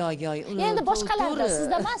 Yo'q. Endi boshqalarda,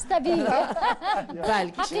 sizda emas tabiiy.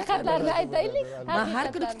 Balki haqiqatlarni aytaylik. Men har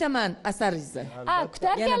kuni kutaman asaringizni.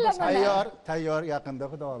 Kutarkanlar mana. Tayyor yaqinda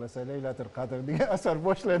xudo xolasa Laylatul Qadr degan asar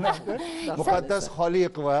boshlanadi. Muqaddas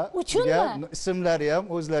Xoliqova ismlari ham,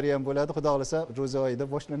 o'zlari ham bo'ladi. Xudo xolasa ro'za oyida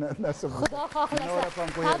boshlanadi nasib. Xudo xohlasa.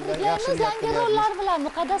 Tabriklaymiz yangi rollar bilan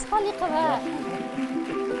Muqaddas Xoliqova.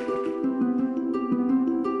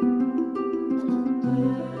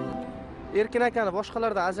 Erkin akani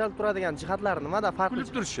boshqalardan ajralib turadigan jihatlari nimada farqli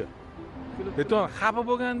turishi? Beton xafa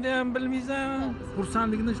bo'lganda ham bilmaysan,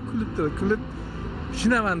 xursandligini kulib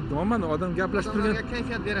tushunaman, deyman, odam gaplashib turgan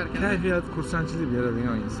kayfiyat berar ekan. Kayfiyat, xursandchilik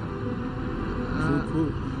beradigan inson.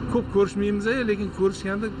 Ko'p ko'rishmaymiz, lekin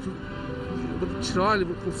ko'rishganda bir chiroyli,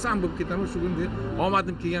 bir xursand bo'lib ketaman, shu kunda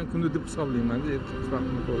omadim kelgan kunda deb hisoblayman,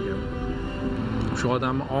 vaqtni ko'rgan. Shu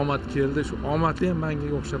odamning omad keldi, shu omadli ham menga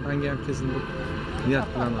o'xshab, menga ham kelsin deb niyat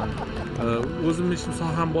qilaman. O'zimning ishim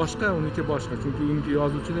soham boshqa, uniki boshqa. Chunki uniki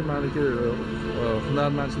yozuvchilik, meniki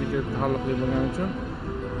hunarmandchilikka taalluqli bo'lgani uchun.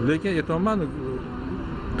 Lekin aytaman,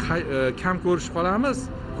 kam ko'rishib qolamiz.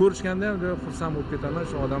 Ko'rishganda ham xursand bo'lib ketaman.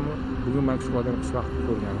 Shu odamni bugun men shu odamni Xusvaqtov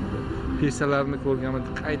ko'rganman. Pesalarini ko'rganman,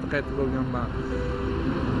 qayta ko'rganman.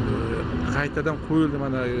 Qaytadan qo'yildi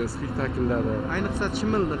mana spektakllari. Ayniqsa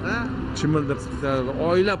Chimildiq-a? Chimildiq spektakllari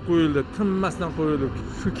oylab qo'yildi, tinmasdan qo'yildi.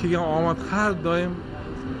 Shu kelgan omad har doim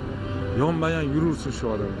yonma-yon yurursin shu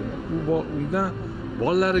odamga. Undan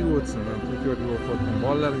bolalariga o'tsin, Tokioda o'qiyotgan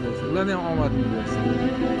bolalariga o'tsin. Ularning ham omadini bersin.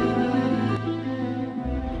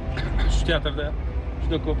 Shu teatrda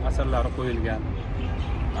juda ko'p asarlari qo'yilgan,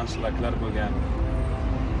 anshлагlar bo'lgan.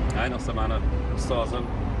 Ayniqsa meni ustozim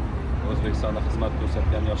O'zbekistonda xizmat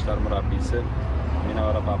ko'rsatgan yoshlar murabbiysi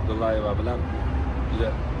Minora Abdullayeva bilan juda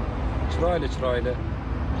chiroyli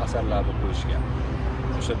asarlarni qo'yishgan.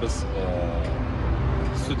 O'sha biz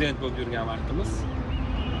student bo'lib yurgan vaqtimiz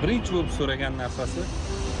birinchi bo'lib so'ragan narsasi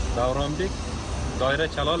Davronbek doira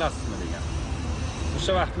chala olasizmi degan.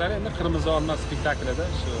 O'sha vaqtlar endi Qirmizi olma spektaklida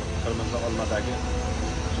shu Qirmizi olmadagi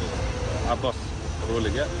Abbos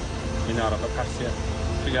roliga Minoraga tavsiya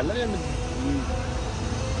qilganlar. Endi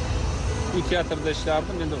bu teatrda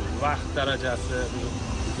ishlardim, endi vaqt darajasi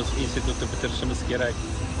biz institutni bitirishimiz kerak.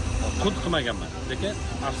 Qud qilmaganman, lekin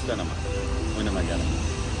afsuslanaman o'ynamaganim.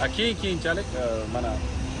 Keyinchalik mana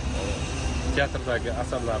teatrdagi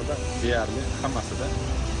asarlarda deyarli hammasida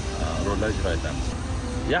rollar ijro etamiz.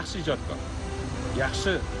 Yaxshi ijodkor,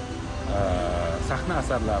 yaxshi sahna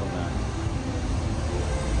asarlarini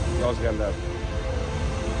yozganlar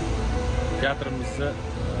teatrimizni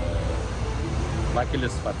vakili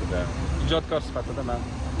sifatida, ijodkor sifatida men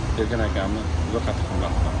Erkin akamni juda qattiq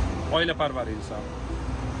hurmat qilaman. Oilaparvar inson.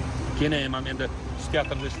 Keyin ham endi shu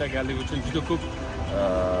teatrda ishlaganligi uchun juda ko'p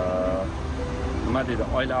nima deydi,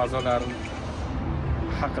 oila a'zolari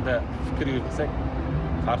haqida fikr yuritsak,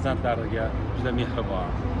 farzandlariga juda mehribon,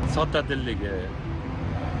 soddadilligi.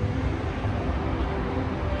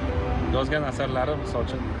 Yozgan asarlari misol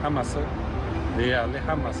uchun hammasi, deyarli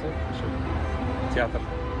hammasi shu teatr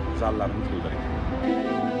zallarini to'ldirgan.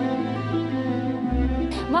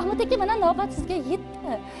 Mahmud aka, mana navbat sizga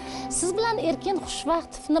yetdi. Siz bilan Erkin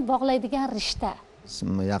Xusvaqtovni bog'laydigan rishta.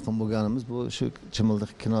 Yaqin bo'lganimiz bu shu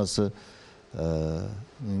Chimildiq kinosi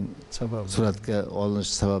suratga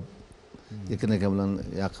olinish sabab Erkin aka bilan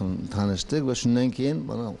yaqin tanishdik va shundan keyin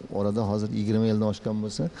mana orada hozir 20 yildan oshgan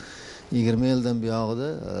bo'lsa, 20 yildan buyog'ida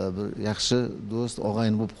bir yaxshi do'st,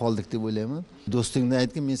 og'ayin bo'lib qoldik deb o'ylayman. Do'stingni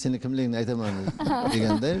aytgin, men seni kimligingni aytaman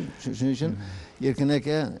deganda, shuning uchun Erkin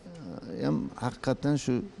aka ham haqiqatan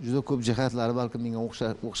shu juda ko'p jihatlari balki menga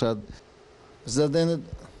o'xshadi. Bizlarda endi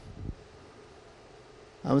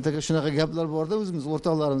Ahmet shunaqa gaplar borda, o'zimiz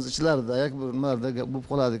o'rtoqlarimiz ichlarida, yoki bir nimalarda bo'lib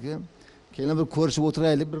qoladiki, keyin bir ko'rishib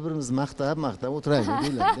o'tiraylik, bir-birimizni maqtab o'tiraylik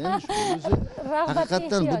deyiladi.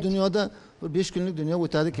 Haqiqatan bu dunyoda bir 5 kunlik dunyo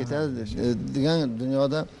o'tadi, ketadi degan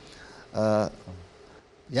dunyoda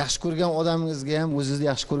yaxshi ko'rgan odamingizga ham o'zingizni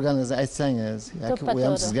yaxshi ko'rganingizni aytsangiz, yoki u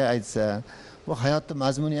ham sizga aytsa, bu hayotda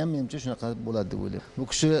mazmuni ham menimcha shunaqa bo'ladi deb o'ylayman. Bu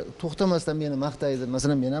kishi to'xtamasdan meni maqtaydi.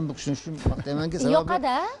 Masalan, men ham bu kishini shu maqtaymanki, sababi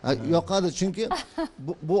yoqadi, chunki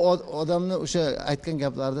bu odamni o'sha aytgan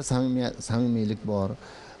gaplarida samimiylik bor.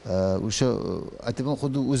 o'sha aytaman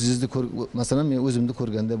xuddi o'zingizni masalan men o'zimni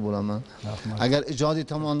ko'rganda bo'laman. Agar ijodiy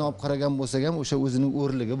tomondan olib qaragan bo'lsak ham o'sha o'zining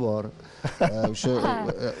o'rligi bor. O'sha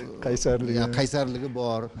qaysarligi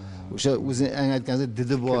bor. O'sha o'zi aytganingizdek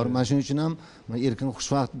didi bor. Mana shuning uchun ham men Erkin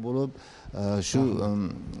Xushvaqt bo'lib shu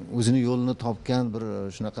o'zini yo'lini topgan bir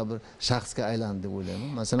shunaqa bir shaxsga aylandi deb o'ylayman.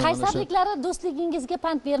 Masalan, qaysarliklari do'stligingizga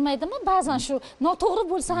pand bermaydimi? Ba'zan shu noto'g'ri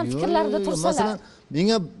bo'lsa ham fikrlarida tursalar.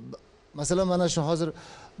 Menga masalan mana shu hozir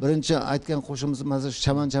birinchi aytgan qo'shig'imiz mana shu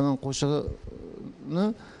chaman qo'shig'ini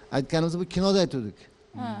aytganimiz bu kinoda aytdik.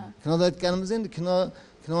 Kinoda aytganimiz endi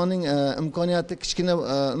kinoning imkoniyati kichkina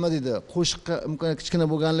nima deydi, qo'shiqqa imkoniyati kichkina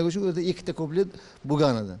bo'lganligi uchun u yerda ikkita kuplet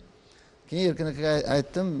bo'lgan edi. Keyin Erkin akaga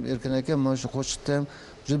aytdim, Erkin aka mana shu qo'shiqda ham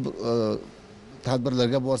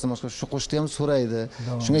tadbirlarga borsam shu qo'shiqni ham so'raydi.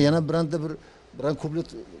 Shunga yana biron kuplet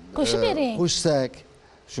qo'shib bering. Qo'shsak,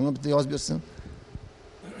 shunga bitta yozib bersin.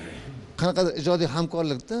 Qanaqa ijodiy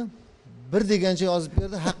hamkorlikda bir degancha yozib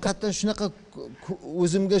berdi. Haqiqatan shunaqa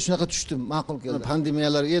o'zimga shunaqa tushdi, ma'qul keldi.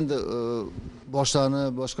 Pandemiyalar endi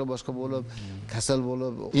boshlanib, boshqa bo'lib, kasal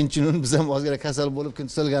bo'lib, inchunun biz ham ozgina kasal bo'lib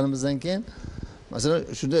tuzalganimizdan keyin masalan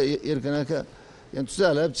shunda Erkin aka endi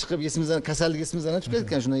tuzalib chiqib kasallik esimizdan chiqib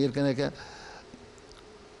ketgan. Shunda Erkin aka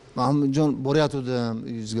Mahmudjon boryatdim,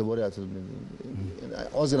 uyingizga boryatdim.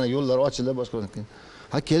 Ozgina yo'llar ochildi boshqa.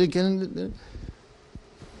 Ha keling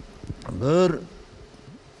bir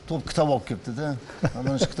to'p kitob olib kelibdi-da.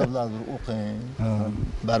 Mana shu kitoblarni o'qing.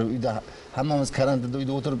 Bari uyda hammamiz karantinda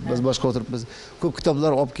uyda o'tirib, biz boshqa o'tirib biz ko'p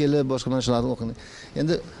kitoblar olib kelib, boshqa mana shularni o'qing.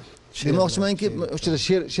 Endi demoqchimanki, o'sha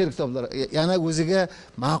she'r kitoblari yana o'ziga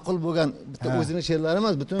ma'qul bo'lgan bitta o'zining she'rlari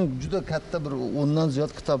emas, butun juda katta bir 10 dan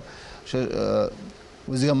ziyod kitob o'sha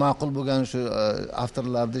o'ziga ma'qul bo'lgan shu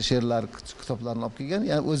avtorlarning she'rlar kitoblarini olib kelgan,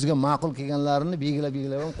 ya'ni o'ziga ma'qul kelganlarini belgilab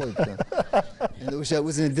ham qo'yibdi. Endi o'sha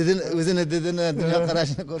o'zini didini,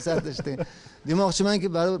 dunyoqarashini ko'rsatishdi. Demoqchimanki,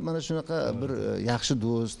 baribir mana shunaqa bir yaxshi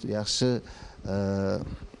do'st, yaxshi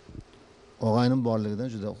og'aynim borligidan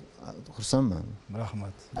juda xursandman.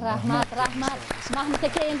 Rahmat. Mahmud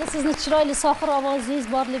aka, endi sizni chiroyli sohir ovozingiz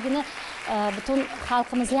borligini butun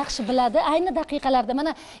xalqimiz yaxshi biladi. Ayni daqiqalarda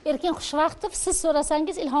mana Erkin Xushvaqtov siz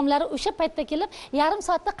so'rasangiz ilhomlari o'sha paytda kelib, yarim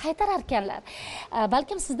soatda qaytarar ekanlar.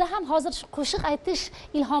 Balkim sizda ham hozir shu qo'shiq aytish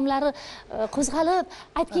ilhomlari qo'zg'alib,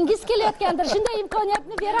 aytgingiz kelayotgandir. Shunday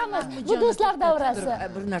imkoniyatni beramiz. Bu do'stlar davrasi.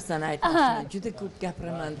 Bir narsani aytmoqchiman. Juda ko'p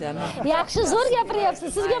gapiraman-da. Yaxshi, zo'r gapiryapsiz.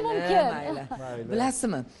 Sizga mumkin.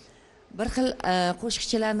 Bilasizmi? Bir xil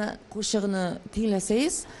qo'shiqchilarni qo'shig'ini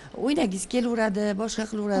tinglasangiz, o'ynagingiz kelaveradi, boshqa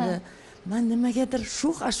qilaveradi. Men nimagadir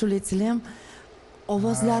sho'x ashula aytsalar ham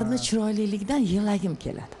ovozlarini chiroyliligidan yig'lagim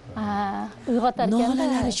keladi. Uyg'otar ekan.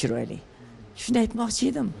 Nolalari chiroyli. Shuni aytmoqchi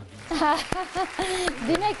edim.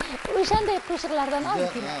 Demak, o'shanday qo'shiqlardan olib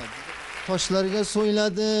keling. Toshlarga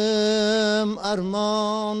so'yladim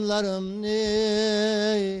armonlarimni,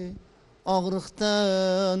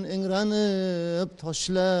 og'riqdan ingranib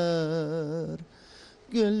toshlar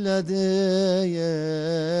gulladi.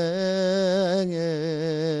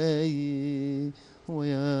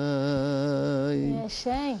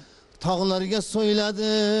 Yashang. Tog'larga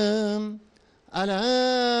so'yladim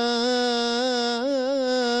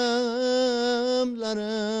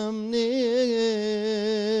alamlarimni,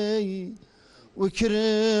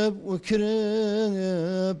 o'kirib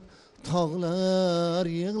tog'lar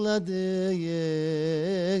yig'ladi.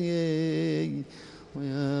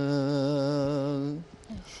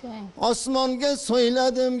 Osmonga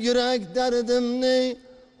so'yladim yurak dardimni,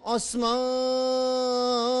 osmon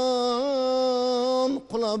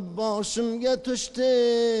qulab boshimga tushdi.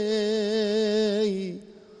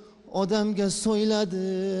 Odamga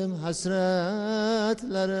so'yladim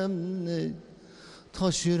hasratlarimni,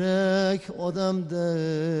 tosh yurak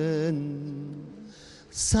odamdan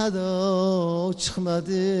sado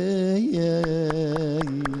chiqmadi.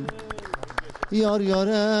 Yor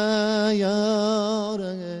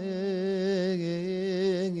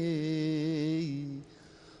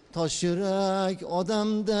tosh yurak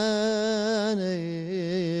odamdan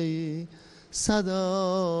sado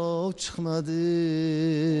chiqmadi.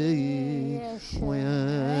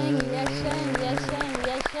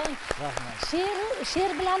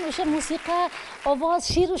 She'r bilan o'sha musiqa, ovoz,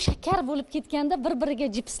 she'r va shakar bo'lib ketganda bir-biriga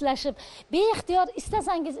jipslashib, beixtiyor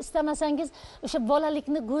istasangiz, istamasangiz o'sha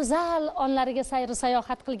bolalikni go'zal onlariga sayr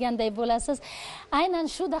sayohat qilganday bo'lasiz. Aynan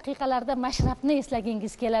shu daqiqalarda mashrabni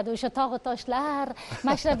eslagingiz keladi. O'sha tog'i toshlar,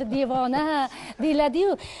 mashrabi devona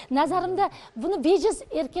deyiladi-yu. Nazarimda buni bejiz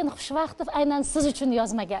Erkin Xushvaqtov aynan siz uchun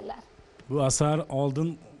yozmaganlar. Bu asar oldin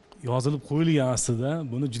yozilib qo'yilgan aslida.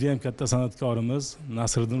 Buni juda ham katta san'atkorimiz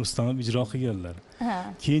Nasriddin Ustamov ijro qilganlar.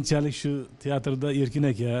 Keyinchalik shu teatrda Erkin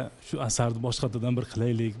aka shu asarni boshqalardan bir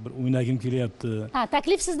qilaylik, bir o'ynagim kelyapti.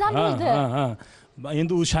 Taklif sizdan bo'ldi.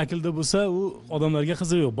 Endi u shaklda bo'lsa, u odamlarga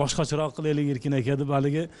qiziq yo'q. Boshqacharoq qilaylik Erkin aka deb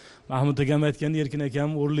haligi Mahmud akam aytganda Erkin akam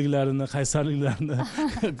o'rliklarini, qaysarliklarini,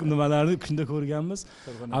 nimalarni kunda ko'rganmiz.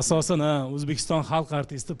 Asosan O'zbekiston xalq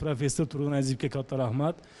artisti professor Turg'un Azizovga katta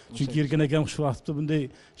rahmat. Chunki Erkin akam Xushvaqtovda bunday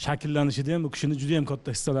shakllanishida ham bu kishining juda ham katta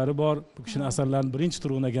hissalari bor. Bu kishining asarlarini birinchi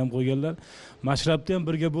Turg'un akam qo'yganlar. Mashrabda ham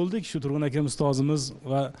birga bo'ldik. Shu Turg'un akam ustozimiz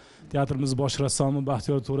va teatrimiz bosh rassomi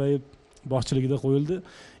Baxtiyor To'rayev boshchiligida qo'yildi.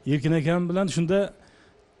 Erkin akam bilan shunda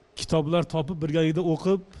kitoblar topib birgalikda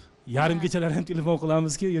o'qib, yarim kechalar ham telefon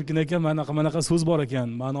qilamizki, Erkin aka mana so'z bor ekan,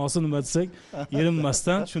 ma'nosi nima desak,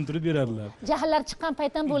 erinmasdan tushuntirib beradilar. Jahllar chiqqan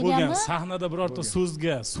paytdan bo'lganmi? Sahnada birorta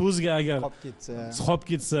so'zga agar qolib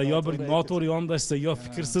ketsa, yo bir noto'g'ri yondashsa, yo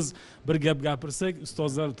fikrsiz bir gap gapirsak,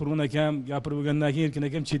 ustozlar Turg'un akam gapirib bo'lgandan keyin Erkin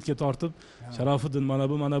akam chetga tortib, Sharofiddin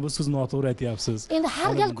mana bu siz noto'g'ri aytyapsiz. Endi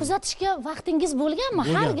har gal kuzatishga vaqtingiz bo'lganmi?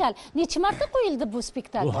 Har gal necha marta qo'yildi bu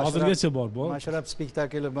spektakl? Bu hozirgacha bor. Mashrab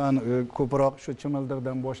spektakli bilan ko'proq shu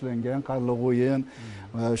Chimildiqdan boshlangan, Qalliq o'yin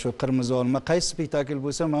va shu Qirmizi olma qaysi spektakl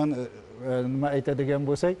bo'lsa, men nima aytadigan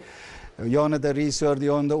bo'lsak, yonida rejissyorni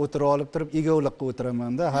yonida o'tirib olib turib egovliqqa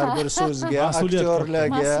o'tiraman-da. Har bir so'zga,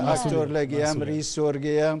 aktyorlarga ham,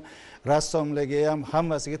 rejissyorga ham, rassomlarga ham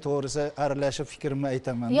hammasiga to'g'risi aralashib fikrimni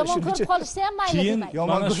aytaman. Yomon ko'rib qolishsa ham mayli demak.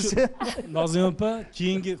 Yomon ko'rsa, Nozim opa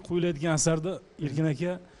keyingi qo'yiladigan asarda Erkin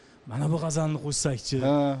aka mana bu g'azalni qo'shsakchi.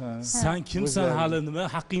 Sen kimsan hali nima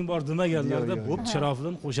haqqing bor demaganlarda, bo'p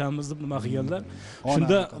Sharofiddin qo'shamiz deb nima qilganlar.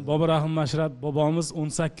 Shunda Bobur Rahim Mashrab bobomiz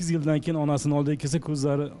 18 yildan keyin onasining oldiga kelsa,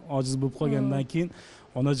 ko'zlari ojiz bo'lib qolgandan keyin,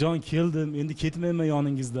 onajon keldim, endi ketmayman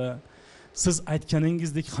yoningizda. Siz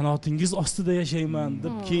aytganingizdek qanotingiz ostida yashayman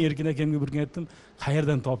deb keyin Erkin akamga bir kun aytdim,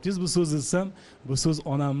 qayerdan topdingiz bu so'zni desam, bu so'z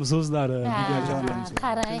onamning so'zlari degan.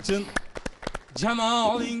 Qarang.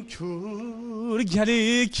 Jamoling ko'rgali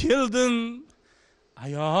keldim,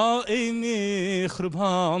 ayo ey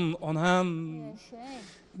mehribon onam,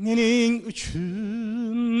 mening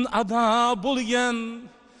uchun ado bo'lgan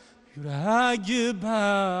yuragi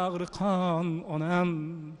bag'ri qon onam.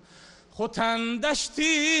 Xotan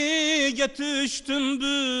dashtiga tushdim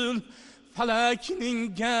bil, falakning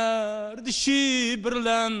gardishi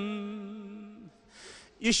birlan.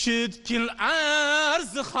 Eshitgil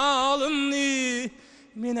arzi holimni,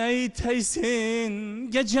 men aytay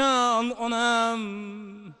senga jon onam.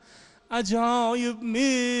 Ajoyib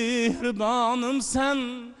mehribonimsan,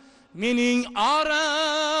 mening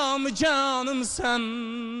orom jonimsan.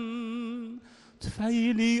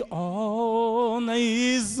 Tufayli onay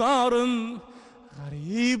zorim,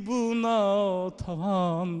 g'aribu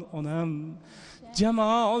notavon onam.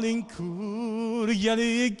 Jamoling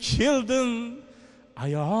ko'rgali keldim,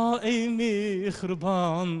 ayo ey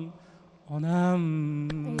mehribon onam.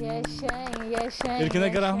 Yashang. Erkin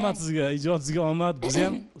aka rahmat sizga, ijodingizga omad. Biz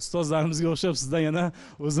ham ustozlarimizga o'xshab sizdan yana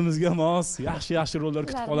o'zimizga mos yaxshi rollar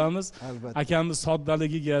kutib qolamiz. Akamiz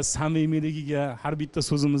soddaligiga, samimiyligiga, har bitta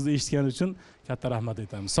so'zimizni eshitgani uchun katta rahmat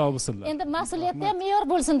aytamiz. Sog' bo'lsinlar. Endi mas'uliyatda ham me'yor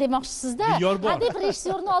bo'lsin demoqchisizda. Hadeb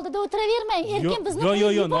rejissyorni oldida o'tiravermang. Erkin bizni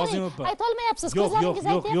yo'q, Nozim opa. Ayta olmayapsiz, ko'zlaringiz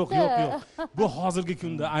aytayapti. Yo'q. Bu hozirgi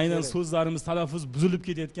kunda aynan so'zlarimiz talaffuz buzilib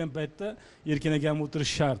ketayotgan paytda Erkin akam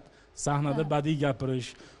o'tirish shart. Sahnada badiiy gapirish,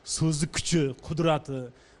 so'zni kuchi, qudrati,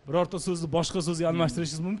 birorta so'zni boshqa so'zga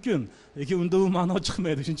almashtirishingiz mumkin, lekin unda bu ma'no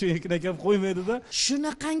chiqmaydi. Shuning uchun Erkin akam qo'ymaydi-da.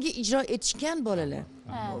 Shunaqangi ijro etishgan bolalar.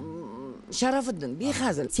 Sharofiddin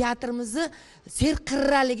behazil teatrimizni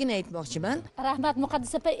serqirraligini aytmoqchiman. Rahmat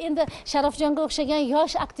Muqaddis opa, endi Sharofjonga o'xshagan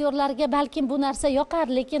yosh aktyorlarga balkim bu narsa yoqar,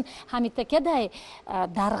 lekin Hamid akaday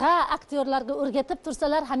darg'a aktyorlarga o'rgatib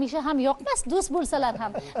tursalar hamisha ham yoqmas, do'st bo'lsalar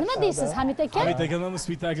ham. Nima deysiz Hamid aka? Hamid akam ham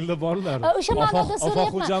spektaklda borlar. O'sha ma'noda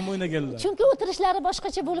so'rayapman. Xo'jam o'ynaganlar. Chunki o'tirishlari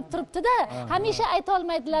boshqacha bo'lib turibdi-da. Hamisha ayta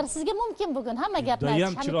olmaydilar. Sizga mumkin bugun hamma gapni aytish.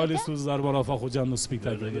 Ham chiroyli so'zlar bor Xo'jamning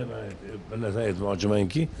spektakliga. Bir narsa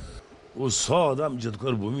aytmoqchimanki, o sağ adam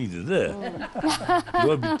ijodkor bo'lmaydi-da.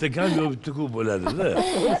 Yo bitta kam, yo bitta ko'p bo'ladi-da.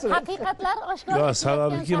 Haqiqatlar oshkor. Yo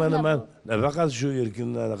sababiki men nafaqat shu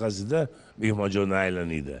Erkinning anaqasida mehmonjonni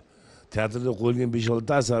aylanadi. Teatrda qo'yilgan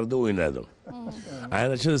 5-6 asarda o'ynadim.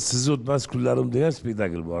 Aynan shu siz o'tmas kunlarim degan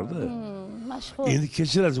spektakl bordi. Mashhur. Endi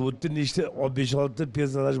kechirasiz, o'tdi nechta 5-6 ta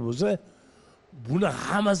personaj bo'lsa, buni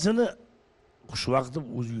hammasini Xushvaqtov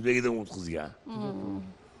o'z yuragidan o'tkazgan.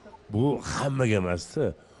 Bu hammaga emas-da.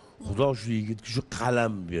 Xudo shu yigitga shu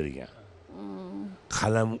qalam bergan.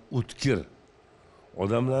 Qalam o'tkir.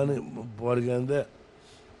 Odamlarni borganda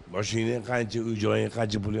mashinang qancha, uy joying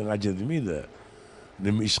qancha, puling qancha demaydi.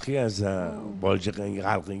 nima ish qilgansan, bola chaqangga,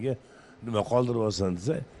 xalqingga nima qoldirib olsan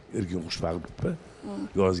desa, Erkin Xушвақтов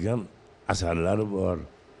yozgan asarlari bor,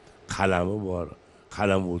 qalami bor,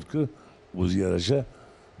 qalam o'tki o'ziga yarasha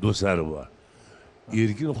do'stlari bor.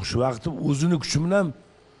 Erkin Xушвақтов o'zini kuchi bilan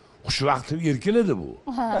Xушвақтов erkin edi bu.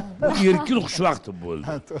 Bu Erkin Xушвақтов bo'ldi.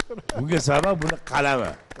 Bunga sabab buni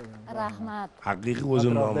qalami. Rahmat. Haqiqiy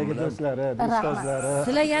o'zim nomim bilan. do'stlari, ustozlari.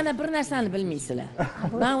 Sizlar yana bir narsani bilmaysizlar.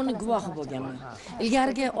 Men uni guvohi bo'lganman.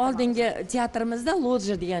 Ilgarigi oldingi teatrimizda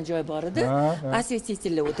lojja degan joy bor edi.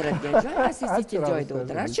 Assistentlar o'tiradigan joy, assistent joyda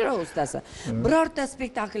o'tirar, chiroq ustasi. Birorta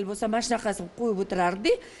spektakl bo'lsa, mana shunaqasini qo'yib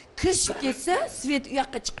o'tirardi. Kirishib ketsa, svet u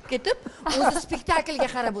yoqqa chiqib ketib, o'zi spektaklga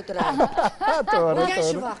qarab o'tirardi. To'g'ri, Bo'lgan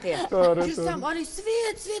shu voqea. Kirsam, "Ani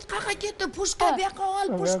svet qayerga ketdi? Pushka bu yoqqa ol,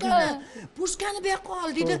 pushkani bu yoqqa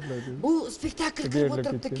ol" dedi. U spektakl qilib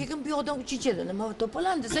o'tiribdi. Keyin bu yoqdan uchinchida nima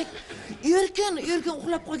to'polon desak, Erkin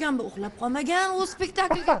uxlab qolganmi? Uxlab qolmagan, u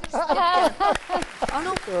spektaklga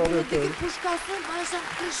ana keyin pushkasi mana shu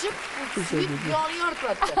kirishib, yonib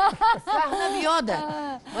sahna bu yoqda.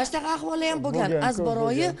 Mana shunaqa ahvoli ham bo'lgan.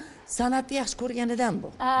 Azbaroyi san'atni yaxshi ko'rganidan bu.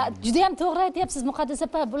 Juda ham to'g'ri aytyapsiz Muqaddas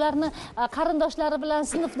opa. Bularni qarindoshlari bilan,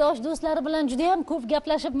 sinfdosh do'stlari bilan juda ham ko'p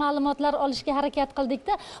gaplashib, ma'lumotlar olishga harakat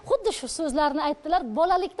qildik-da. Xuddi shu so'zlarni aytdilar.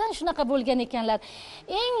 Bolalikdan shunaqa bo'lgan ekanlar.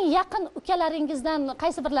 Eng yaqin ukalaringizdan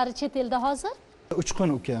qaysi birlari chet elda hozir? Uchqun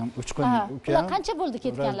ukam. Ular qancha bo'ldi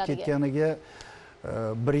ketganlariga? Ketganiga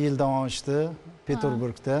 1 yildan oshdi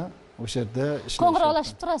Peterburgda. O'sha yerda ishlashdi.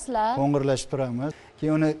 Qo'ng'iroqlashib turasizlar? Qo'ng'irlashib turamiz.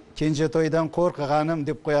 Keyin uni kenjatoydan qo'rqganim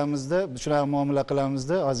deb qo'yamizda, shunaqa muomala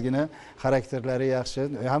qilamizda, ozgina xarakterlari yaxshi.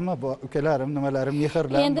 Hamma ukalarim, nimalarim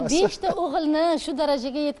mehrli. Endi 5 ta o'g'ilni shu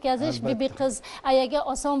darajaga yetkazish bibi qiz ayaga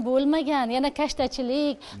oson bo'lmagan. Yana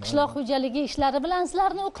kashtachilik, qishloq xo'jaligi ishlari bilan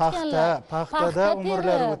sizlarni o'qitganlar. Paxtada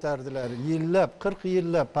umrlari o'tardilar. Yillab, 40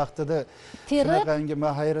 yillab paxtada shunaqangi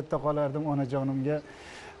men hayratda qolardim onajonimga.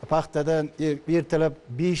 Paxtadan ertalab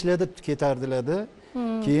 5larda ketardilar-da.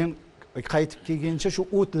 Keyin qaytib kelguncha shu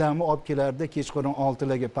o'tlarni olib kelardi, kechqurun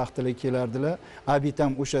 6larga paxtaga kelardilar.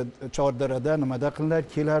 Abitam o'sha chordarada nimada qildilar,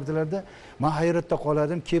 kelardilar-da. Men hayratda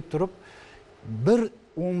qolardim, kelib turib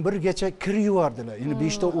 11gacha kir yuvardilar. Endi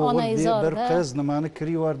 5 ta o'g'il, bir qiz nimani kir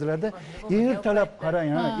yuvardilar-da. Ertalab qarang,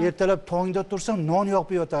 ertalab tongda tursam non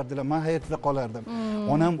yoqib yotardilar. Men hayratda qolardim.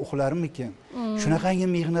 Onam uxlarmikin? Shunaqangi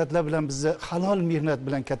mehnatlar bilan bizni halol mehnat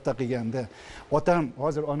bilan katta qilganda. Otam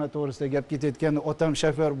hozir ona to'g'risida gap ketayotganda, otam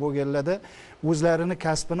shofyor bo'lganlarda o'zlarini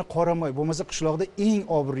kasbini qoramay, bo'lmasa qishloqda eng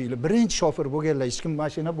obro'li birinchi shofyor bo'lganlar, hech kim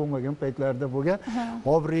mashina bo'lmagan paytlarda bo'lgan.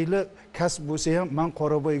 Obro'li kasb bo'lsa ham, men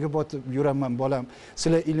Qoraboyga botib yuraman bolam.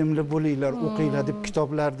 Sizlar ilmli bo'linglar, o'qinglar deb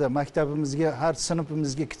kitoblarda, maktabimizga, har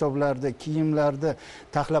sinfimizga kitoblarda, kiyimlarda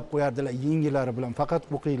taxlab qo'yardilar yengillari bilan, faqat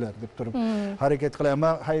o'qinglar deb turib harakat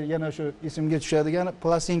qilaman. Yana shu esimga tushadigan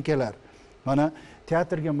plastinkalar. Mana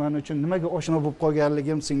teatrga men uchun nimaga oshno bo'lib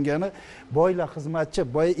qolganligim singani, boylar xizmatchi,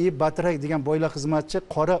 Batrak degan boylar xizmatchi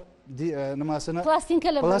qora nimasini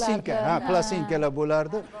plastinkalar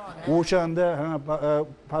bo'lardi. O'shanda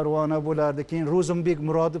Parvona bo'lardi. Keyin Ro'zimbek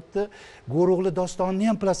Murodovni Go'ro'g'li dostonining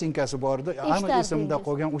ham plastinkasi bor edi. Hamma esimda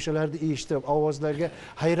qolgan, o'shalarni eshitib, ovozlarga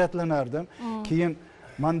hayratlanardim. Keyin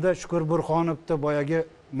menda Shukur Burxonovni boyagi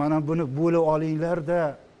mana buni bo'lib olinglar-da,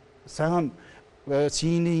 san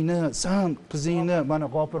siningni, san qizingni, mana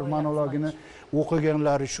G'ofir monologini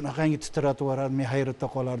o'qiganlari shunaqangi titratib yuborardi, men hayratda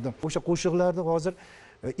qolardim. O'sha qo'shiqlarni hozir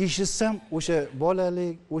eshitsam, o'sha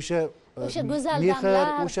bolalik, o'sha go'zal mehr,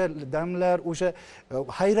 o'sha damlar, o'sha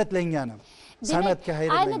hayratlanganim. San'atga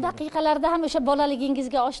hayratlanganim. Ayni daqiqalarda ham o'sha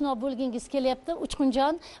bolaligingizga oshno bo'lgingiz kelyapti.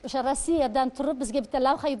 Uchqunjon o'sha Rossiyadan turib bizga bitta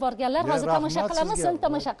lavha yuborganlar. Hozir tomosha qilamiz, so'ng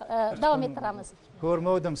tomosha davom ettiramiz.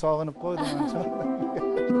 Ko'rmovdim, sog'inib qo'ydim.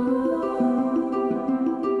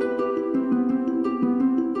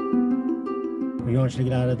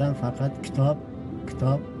 Yoshliklaridan faqat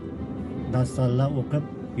kitob, dastonlar o'qib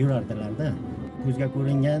yurardilar-da. Ko'zga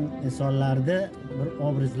ko'ringan insonlarni bir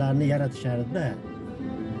obrazlarni yaratishardi-da.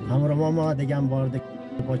 Hamro momo degan bordi,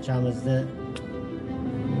 pochchamizni,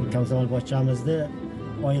 Kamsomol pochchamizni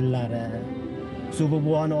oilalari, Suvi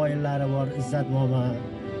buvoni oilalari bor, Izzat momo,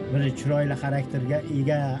 bir chiroyli xarakterga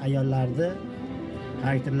ega ayollarni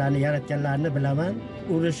xarakterlarni yaratganlarini bilaman.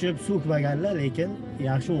 Urushib so'kmaganlar, lekin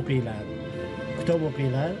yaxshi o'qiylar. Kitob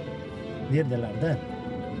o'qinglar derdilar-da.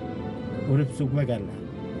 Urib so'kmaganlar.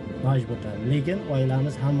 Majburlar. Lekin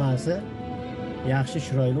oilamiz hammasi yaxshi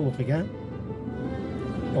chiroyli o'qigan.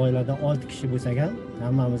 Oilada 6 kishi bo'lsak ham,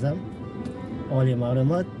 hammamiz ham oliy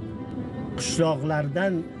ma'lumot.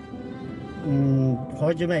 Qishloqlardan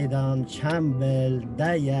Hoji Maydon, Chambil,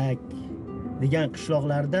 Dayak degan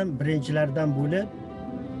qishloqlardan birinchilardan bo'lib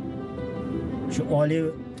shu oliy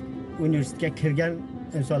universitetga kirgan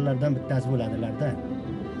insonlardan bittasi bo'ladilarda.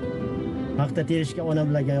 Paxta terishga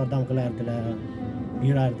onamlarga yordam qilardilar,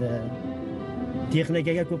 yurardi.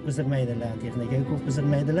 Texnikaga ko'p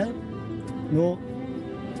qiziqmaydilar. No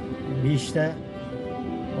 5 ta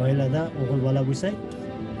oilada o'g'il bola bo'lsak,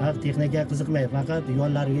 texnikaga qiziqmaydi, faqat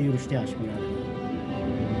yo'llariga yurishni yaxshi ko'radi.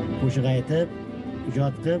 Qo'shiq aytib,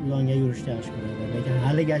 ijod qilib, yonga yurishni yaxshi ko'radi. Lekin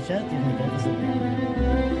haligacha texnikaga qiziqmaydi.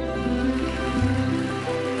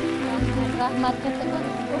 Rahmat kattakon.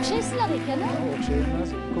 O'xshaysizlar ekan-a? O'xshaymiz.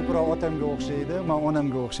 Ko'proq otamga o'xshaydi, men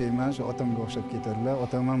onamga o'xshayman, shu otamga o'xshab ketadilar.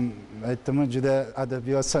 Otam ham aytdimmi, juda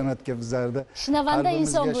adabiyot san'atga bizlarda Shinavanda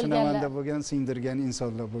inson bo'lganlar. Shinavanda bo'lgan, singdirgan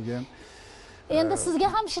insonlar bo'lgan. Endi sizga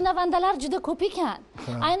ham shinavandalar juda ko'p ekan.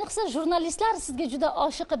 Ayniqsa jurnalistlar sizga juda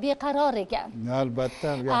oshiqi beqaror ekan. Albatta,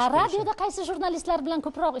 radioda qaysi jurnalistlar bilan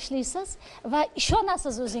ko'proq ishlaysiz va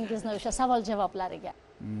ishonasiz o'zingizni o'sha savol-javoblariga?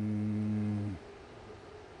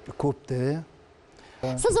 Ko'pda.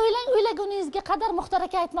 Siz o'ylaguningizga qadar Muxtor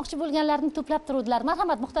aka aytmoqchi bo'lganlarini to'plab turuvdilar.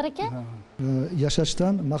 Marhamat Muxtor aka.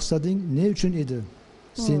 Yashashdan maqsading ne uchun edi?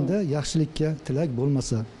 Senda yaxshilikka tilak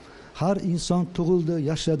bo'lmasa, har inson tug'ildi,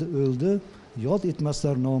 yashadi, o'ldi, yod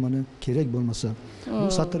etmaslar nomini kerak bo'lmasa. Bu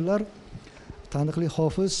satrlar taniqli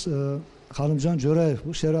hofiz Halimjon Jo'rayev,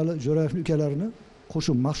 bu Sherali Jo'rayevning ukalarini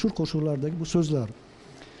mashhur qo'shiqlardagi bu so'zlar.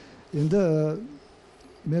 Endi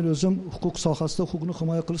men o'zim huquq sohasida, huquqni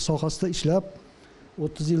himoya qilish sohasida ishlab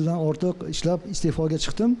 30 yildan ortiq ishlab iste'foga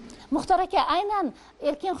chiqdim. Muxtor aka, aynan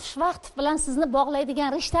Erkin Hушвақтов bilan sizni bog'laydigan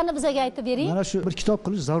rishtani bizga aytib bering. Mana shu bir kitob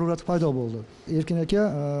qilish zarurati paydo bo'ldi. Erkin aka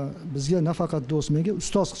bizga nafaqat do'st, menga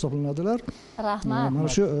ustoz hisoblanadilar. Rahmat. Mana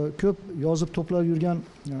shu ko'p yozib to'plab yurgan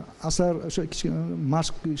asar, o'sha kichik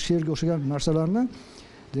mashq, she'rga o'xshagan narsalarni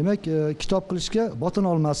demak kitob qilishga botin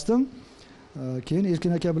olmasdim. Keyin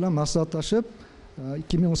Erkin aka bilan maslahatlashib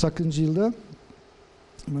 2018-yilda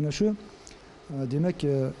mana shu demak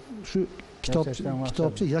shu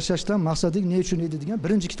kitobcha yashashdan maqsading ne uchun edi degan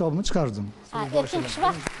birinchi kitobimni chiqardim. Erkin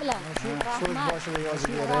Hушвақтов bilan. So'z boshida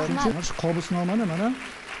yozib beradi. Mana shu qobusnomani mana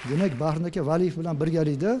demak Bahrin aka Valiyev bilan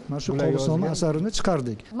birgalikda mana shu qobusnoma asarini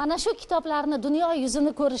chiqardik. Mana shu kitoblarni dunyo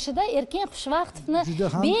yuzini ko'rishida Erkin Hушвақтовni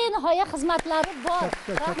benihoya xizmatlari bor.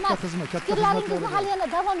 Rahmat. Fikrlaringizni hali yana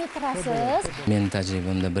davom ettirasiz. Men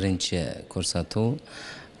tajribamda birinchi ko'rsatuv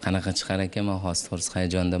qanaqa chiqar ekan, men hozir to'g'risi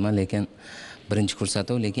hayajondaman, lekin birinchi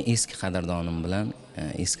ko'rsatuv, lekin eski qadrdonim bilan,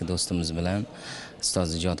 eski do'stimiz bilan, ustoz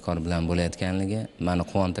ijodkor bilan bo'layotganligi meni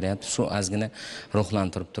quvontiryapti. Shu ozgina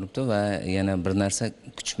ruhlantirib turibdi va yana bir narsa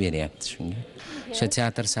kuch beryapti shunga. O'sha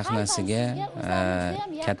teatr sahnasiga,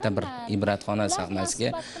 katta bir ibratxona sahnasiga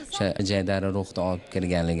o'sha jaydari ruhni olib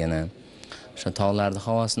kirganligini, o'sha tog'larning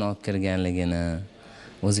havosini olib kirganligini,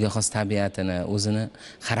 o'ziga xos tabiatini, o'zini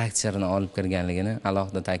xarakterini olib kirganligini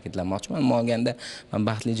alohida ta'kidlamoqchiman. Moganda men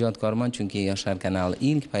baxtli ijodkorman, chunki Yoshlar kanali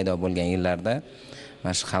ilk paydo bo'lgan yillarda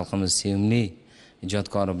mana shu xalqimiz sevimli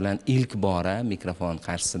ijodkori bilan ilk bora mikrofon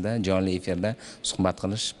qarshisida jonli efirda suhbat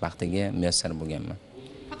qilish baxtiga muyassar bo'lganman.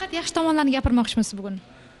 Faqat yaxshi tomonlarni gapirmoqchimisiz bugun?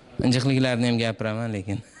 Injiqliklarni ham gapiraman,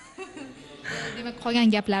 lekin demak qolgan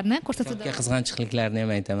gaplarni ko'rsatuvda qizg'anchiqliklarni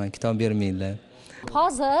ham aytaman, kitob bermaydilar.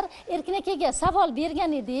 Hozir Erkin akaga savol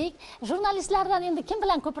bergan edik. Jurnalistlardan endi kim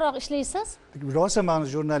bilan ko'proq ishlaysiz? Rosa meni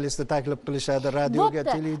jurnalistni taklif qilishadi, radioga,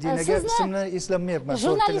 televideniyaga, ismini eslolmayapman.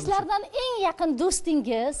 Jurnalistlardan eng yaqin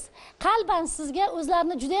do'stingiz, qalban sizga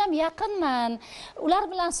o'zlarini juda ham yaqinman. Ular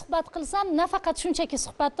bilan suhbat qilsam, nafaqat shunchaki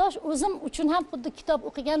suhbatdosh, o'zim uchun ham xuddi kitob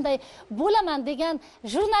o'qiganday bo'laman degan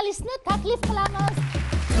jurnalistni taklif qilamiz.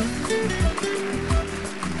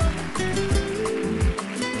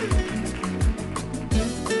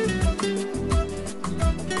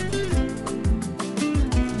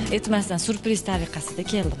 Aytmasdan surpriz tariqasida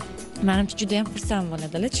keldim. Menimcha juda ham xursand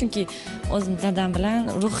bo'ladilar, chunki o'zim dadam bilan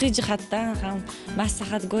ruhiy jihatdan ham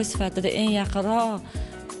maslahatgo'y sifatida eng yaqinroq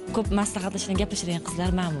ko'p maslahatlashgan, gaplashadigan qizlar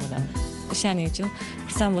men bo'laman. O'shaning uchun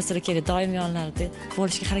xursand bo'lsalar kerak, doim yonlarida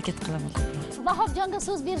bo'lishga harakat qilaman ko'proq. Vahobjonga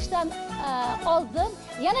so'z berishdan oldin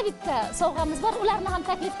yana bitta sovg'amiz bor. Ularni ham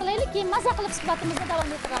taklif qilaylik, keyin maza qilib suhbatimizni davom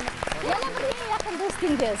ettiramiz. Yana bir eng yaqin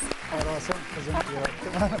do'stingiz. Rosa qizim,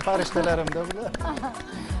 farishtalarimda bular.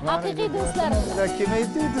 Haqiqiy do'stlarim. Bular kim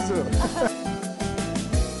aytdi siz?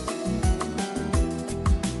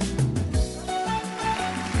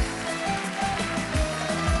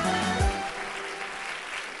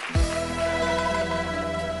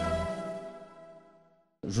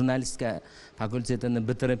 Jurnalistika fakultetini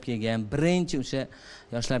bitirib kelgan birinchi o'sha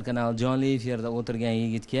Yoshlar kanali jonli efirda o'tirgan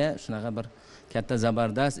yigitga shunaqa bir katta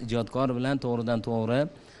zabardast ijodkor bilan to'g'ridan to'g'ri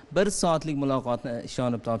 1 soatlik muloqotni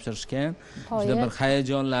ishonib topshirishgan. Juda bir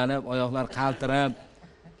hayajonlanib, oyoqlar qaltirab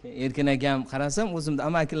Erkin akam qarasam o'zimda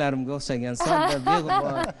amakilarimga o'xshagan sodda,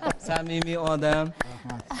 beg'ubor, samimiy odam.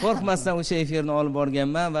 Qo'rqmasdan o'sha efirni olib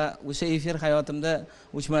borganman va o'sha efir hayotimda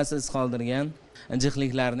o'chmassiz iz qoldirgan.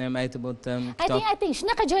 Injiqliklarni ham aytib o'tdim. Ayting,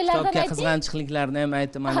 shunaqa joylardan ayting. Kitobga qizg'anchiqliklarni ham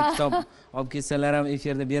aytdim. Mana kitob olib kelsalar ham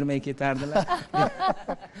efirda bermay ketardilar.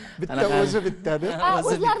 Bitta o'zi bitadi.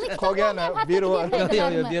 O'zlarini qolgani berib yo'q,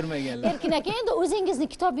 bermaganlar. Erkin aka, endi o'zingizni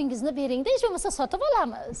kitobingizni bering-da, hech bo'lmasa sotib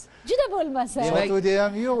olamiz. Juda bo'lmasa. Sotuvda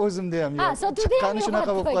ham yo'q, o'zimda ham yo'q. Sotuvda ham yo'q.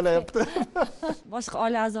 Shunaqa bo'lib qolyapti. Boshqa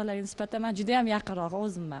oila a'zolariga nisbatan men juda ham yaqinroq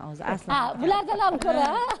o'zimman o'zi aslan. Bulardan ham ko'ra.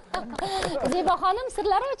 Zebo xonim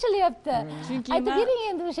sirlari ochilyapti. Aytib bering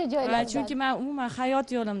endi o'sha joylarda. Chunki men umuman hayot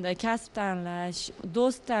yo'limda kasb tanlash,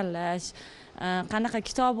 do'st tanlash, qanaqa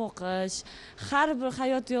kitob o'qish, har bir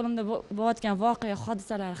hayot yo'limda bo'layotgan voqea,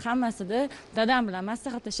 hodisalar hammasida dadam bilan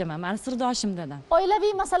maslahatlashaman. Meni sirdoshim dadam.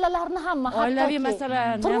 Oilaviy masalalarni hamma, oilaviy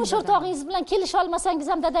masalalarni, turmush o'rtog'ingiz bilan kelisha olmasangiz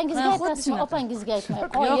ham dadangizga aytasizmi, opangizga aytmay.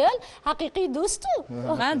 Qoyil, haqiqiy do'st-ku.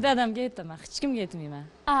 Men dadamga aytaman, hech kimga aytmayman.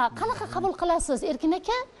 Qanaqa qabul qilasiz, Erkin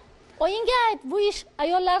aka? Oyingga ayt, bu ish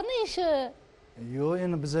ayollarning ishi. Yo'q,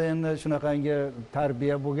 endi biz endi shunaqangi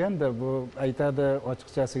tarbiya bo'lganda, bu aytadi,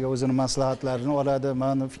 ochiqchasiga o'zini maslahatlarini oladi,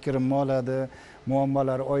 meni fikrimni oladi,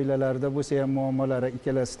 muammolari oilalarda bo'lsa ham muammolari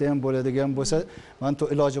ikkalasida ham bo'ladigan bo'lsa, men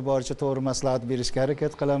iloji boricha to'g'ri maslahat berishga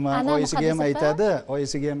harakat qilaman. Oyisiga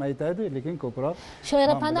ham aytadi, lekin ko'proq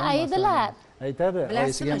Shoirapani aydilar. Aytadi,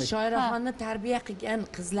 bilasizmi, Shoiraxonni tarbiya qilgan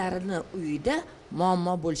qizlarini uyida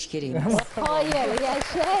muammo bo'lish kerak emas. Qoyil,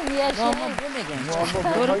 yashang. Muammo bo'lmagan.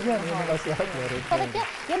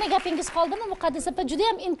 Yana gapingiz qoldimi? Muqaddas opa, juda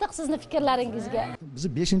ham intiq sizni fikrlaringizga. Biz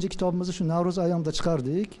 5-kitobimizni shu Navro'z ayonida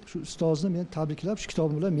chiqardik. Shu ustozni men tabriklab, shu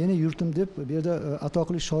kitobim bilan meni yurtim deb bu yerda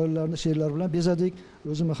atoqli shoirlarni she'rlari bilan bezadik.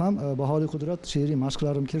 O'zimni ham bahoriy qudrat she'riy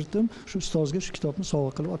mashqlarimni kiritdim. Shu ustozga shu kitobni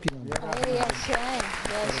sovg'a qilib olib kelaman. Yashang.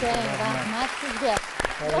 Rahmat sizga.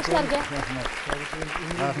 Yoshlarga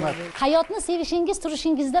rahmat. Hayotni sevishingiz,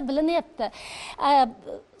 turishingizda bilinyapti.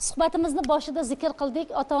 Suhbatimizni boshida zikr qildik,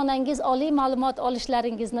 ota-onangiz oliy ma'lumot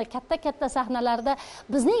olishlaringizni, katta sahnalarda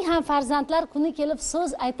bizning ham farzandlar kuni kelib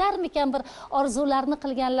so'z aytarmikan, bir orzularni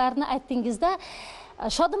qilganlarini aytdingizda,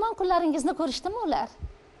 shodimon kunlaringizni ko'rishdimi ular?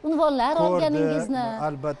 Unvonlar olganingizni,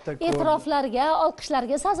 albatta e'tiroflarga,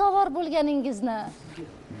 olqishlarga sazovor bo'lganingizni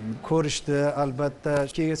ko'rishdi. Albatta,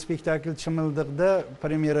 keyin spektakl Chimildiqda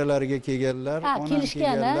premyeralariga kelganlar,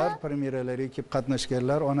 kelganlar, premyeralariga kelib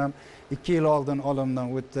qatnashganlar. Onam 2 yil oldin olamdan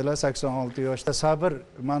o'tdilar, 86 yoshda. Sabr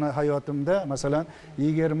meni hayotimda, masalan,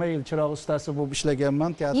 20 yil chiroq ustasi bo'lib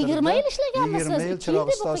ishlaganman teatrda. 20 yil ishlaganmisiz? 20 yil chiroq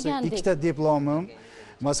ustasi, 2 ta diplomim.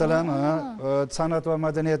 Masalan, San'at va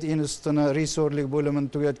madaniyat institutini rejissyorlik bo'limini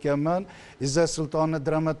tugatganman. Izzat Sultonni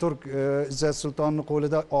dramaturg Izzat Sultonni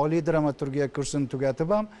qo'lida oliy dramaturgiya kursini tugatib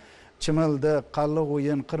ham Chimildi, Qalliq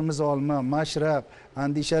o'yin, Qirmizi olma, Mashrab,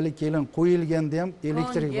 Andishali kelin qo'yilganda ham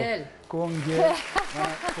elektrik bor.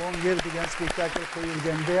 Ko'ngil degan spektakl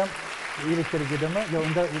qo'yilganda ham elektrik edimi? Yo,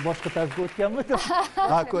 unda boshqa tarzga o'tganmidi?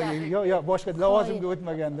 Yo'q, boshqa lavozimga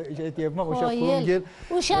o'tmaganda aytyapman, o'sha ko'ngil.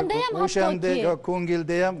 O'shanda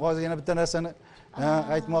ko'ngilda ham hozir yana bitta narsani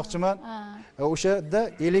aytmoqchiman. O'shada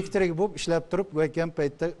elektrik bo'lib ishlab turib o'tgan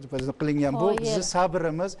paytda qilingan bu bizning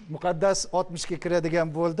sabrimiz. Muqaddas 60 ga kiradigan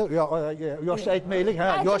bo'ldi. Yosh aytmaylik,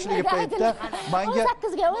 yoshligi paytda menga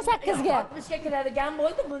 18 ga 60 ga kiradigan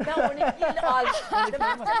bo'ldi. Bundan 12 yil oldin.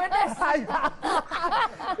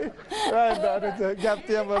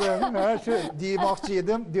 Gapni ham shu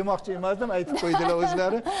demoqchi emasdim, aytib qo'ydilar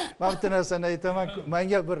o'zlari. Men bitta narsani aytaman,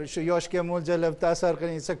 menga bir shu yoshga mo'ljallab ta'sir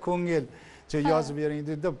qilinsa ko'ngil yozib bering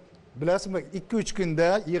dedi. Bilasizmi, 2-3 kunda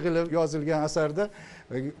yig'ilib yozilgan asarda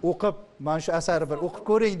o'qib, men shu asarni bir o'qib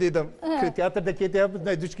ko'ring dedim. Teatrda ketyapmiz,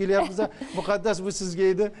 duch kelyapmiz, Muqaddas bu sizga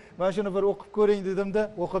edi. Men shuni bir o'qib ko'ring dedimda,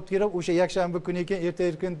 o'qib kelib, o'sha yakshanba kuni ekan,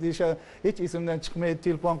 erta-erkin hech esimdan chiqmaydi,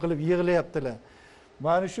 telefon qilib yig'layaptilar.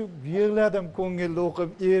 Mana shu yig'ladim ko'ngilda o'qib,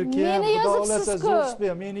 erkin, xudo xolasa zo'r,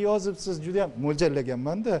 meni yozibsiz, juda ham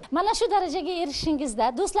mo'ljallaganman-da. Mana shu darajaga erishishingizda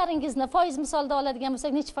do'stlaringizni foiz misolda oladigan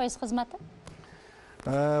bo'lsak, necha foiz xizmati?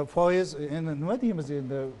 Foiz endi nima deymiz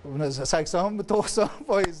endi?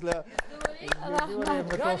 80-90%lar.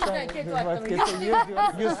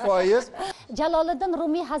 100%. Jaloliddin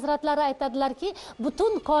Rumiy hazratlari aytadilarki,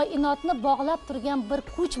 butun koinotni bog'lab turgan bir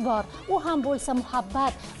kuch bor. U ham bo'lsa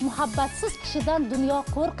muhabbat. Muhabbatsiz kishidan dunyo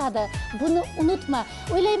qo'rqadi. Buni unutma.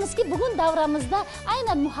 O'ylaymizki, bugun davramizda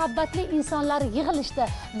aynan muhabbatli insonlar yig'ilishdi.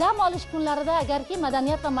 Dam olish kunlarida agarki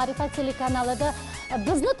Madaniyat va ma'rifat telekanalida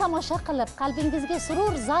bizni tomosha qilib, qalbingizga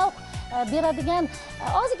surur, zavq beradigan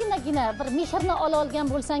ozginagina bir mehrni ola olgan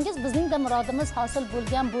bo'lsangiz, bizning da murodimiz hosil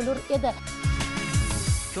bo'lgan bo'lar edi.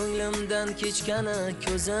 ko'nglimdan kechgani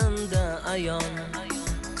ko'zimda ayon,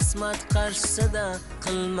 qismat qarshisida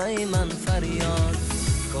qilmayman faryod.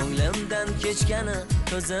 Ko'nglimdan kechgani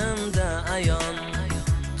ko'zimda ayon,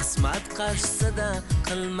 qismat qarshisida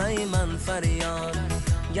qilmayman faryod.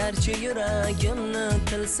 Garchi yuragimni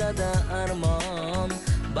tilsa-da armon,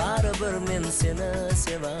 baribir men seni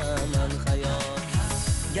sevaman hayot.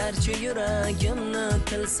 Garchi yuragimni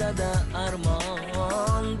tilsa-da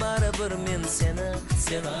armon, baribir men seni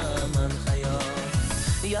sevaman hayot.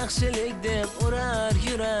 Yaxshilik deb urar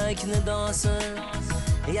yurak nidosi,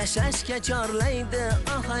 yashashga chorlaydi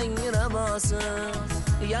ohang rabosi.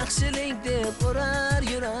 Yaxshilik deb urar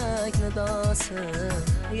yurak nidosi,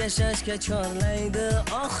 yashashga chorlaydi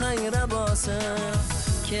ohang rabosi.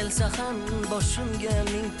 Kelsa ham boshimga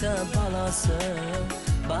mingta balosi,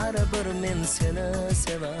 baribir men seni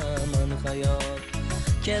sevaman hayot.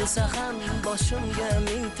 Kelsa ham boshimga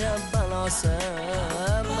mingta balosi,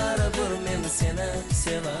 baribir men seni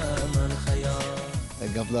sevaman hayot.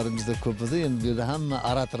 Gaplarimizda ko'p edi, endi bu yerda hamma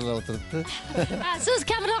oratorlar o'tiribdi. Siz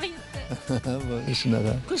kamroq yutdi. Bu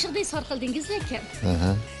shunaqa. Qo'shiqdek sor qildingiz lekin.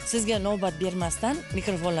 Sizga navbat bermasdan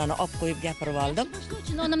mikrofonlarni olib qo'yib gapirib oldim.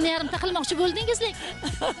 Uchun onimni yarimta qilmoqchi bo'ldingiz lekin.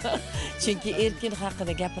 Chunki Erkin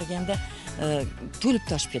haqida gapirganda to'lib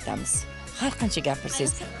toshib ketamiz. Har qancha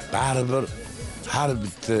gapirsangiz, baribir har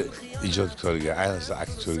bitta ijodkorga, ayniqsa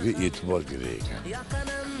aktyorga e'tibor kerak ekan.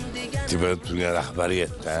 Tepada turgan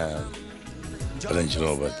rahbariyatdan birinchi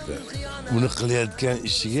navbatda uni qilayotgan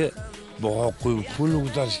ishiga baho qo'yib pulni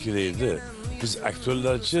ko'tarish kerak edi. Biz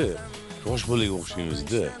aktyorlarchi yosh bolaga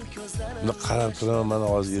o'xshaymiz-da. Buni qarab turaman, mana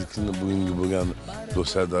hozir Erkinning bugungi bo'lgan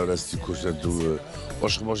do'stlar davrasida ko'rsatuvi,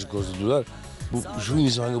 boshqa ko'rsatuvlar bu shu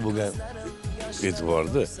insonga bo'lgan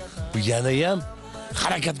e'tiborda. Bu yana ham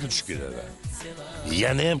harakatga tushib ketadi.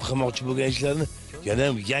 Yana ham qilmoqchi bo'lgan ishlarni, yana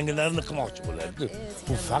ham yangilarini qilmoqchi bo'ladi.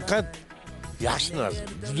 Bu faqat yaxshi narsa.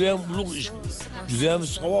 Juda ham ulug' ish, juda ham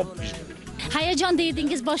savob ish. Hayajon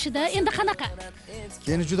dedingiz boshida, endi qanaqa?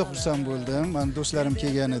 Keyin juda xursand bo'ldim. Men do'stlarim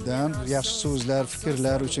kelganidan, yaxshi so'zlar,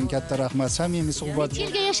 fikrlar uchun katta rahmat. Samimiy suhbat.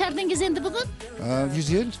 Yilga yashardingiz endi bugun? 100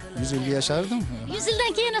 yilga yashardim. 100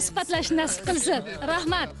 yildan keyin suhbatlash nasib qilsin.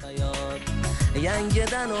 Rahmat.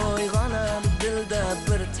 Yangidan uyg'onib dilda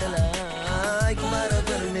bir tilak,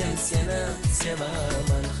 baribir men seni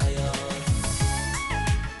sevaman hayot.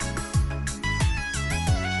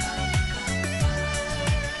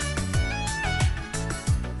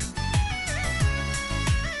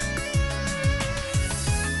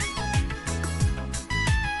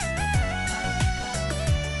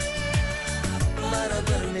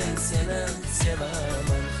 Baribir men seni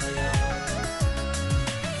sevaman hayot.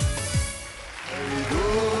 Ey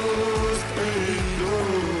do'st,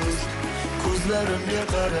 ko'zlarimga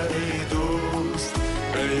qara ey do'st.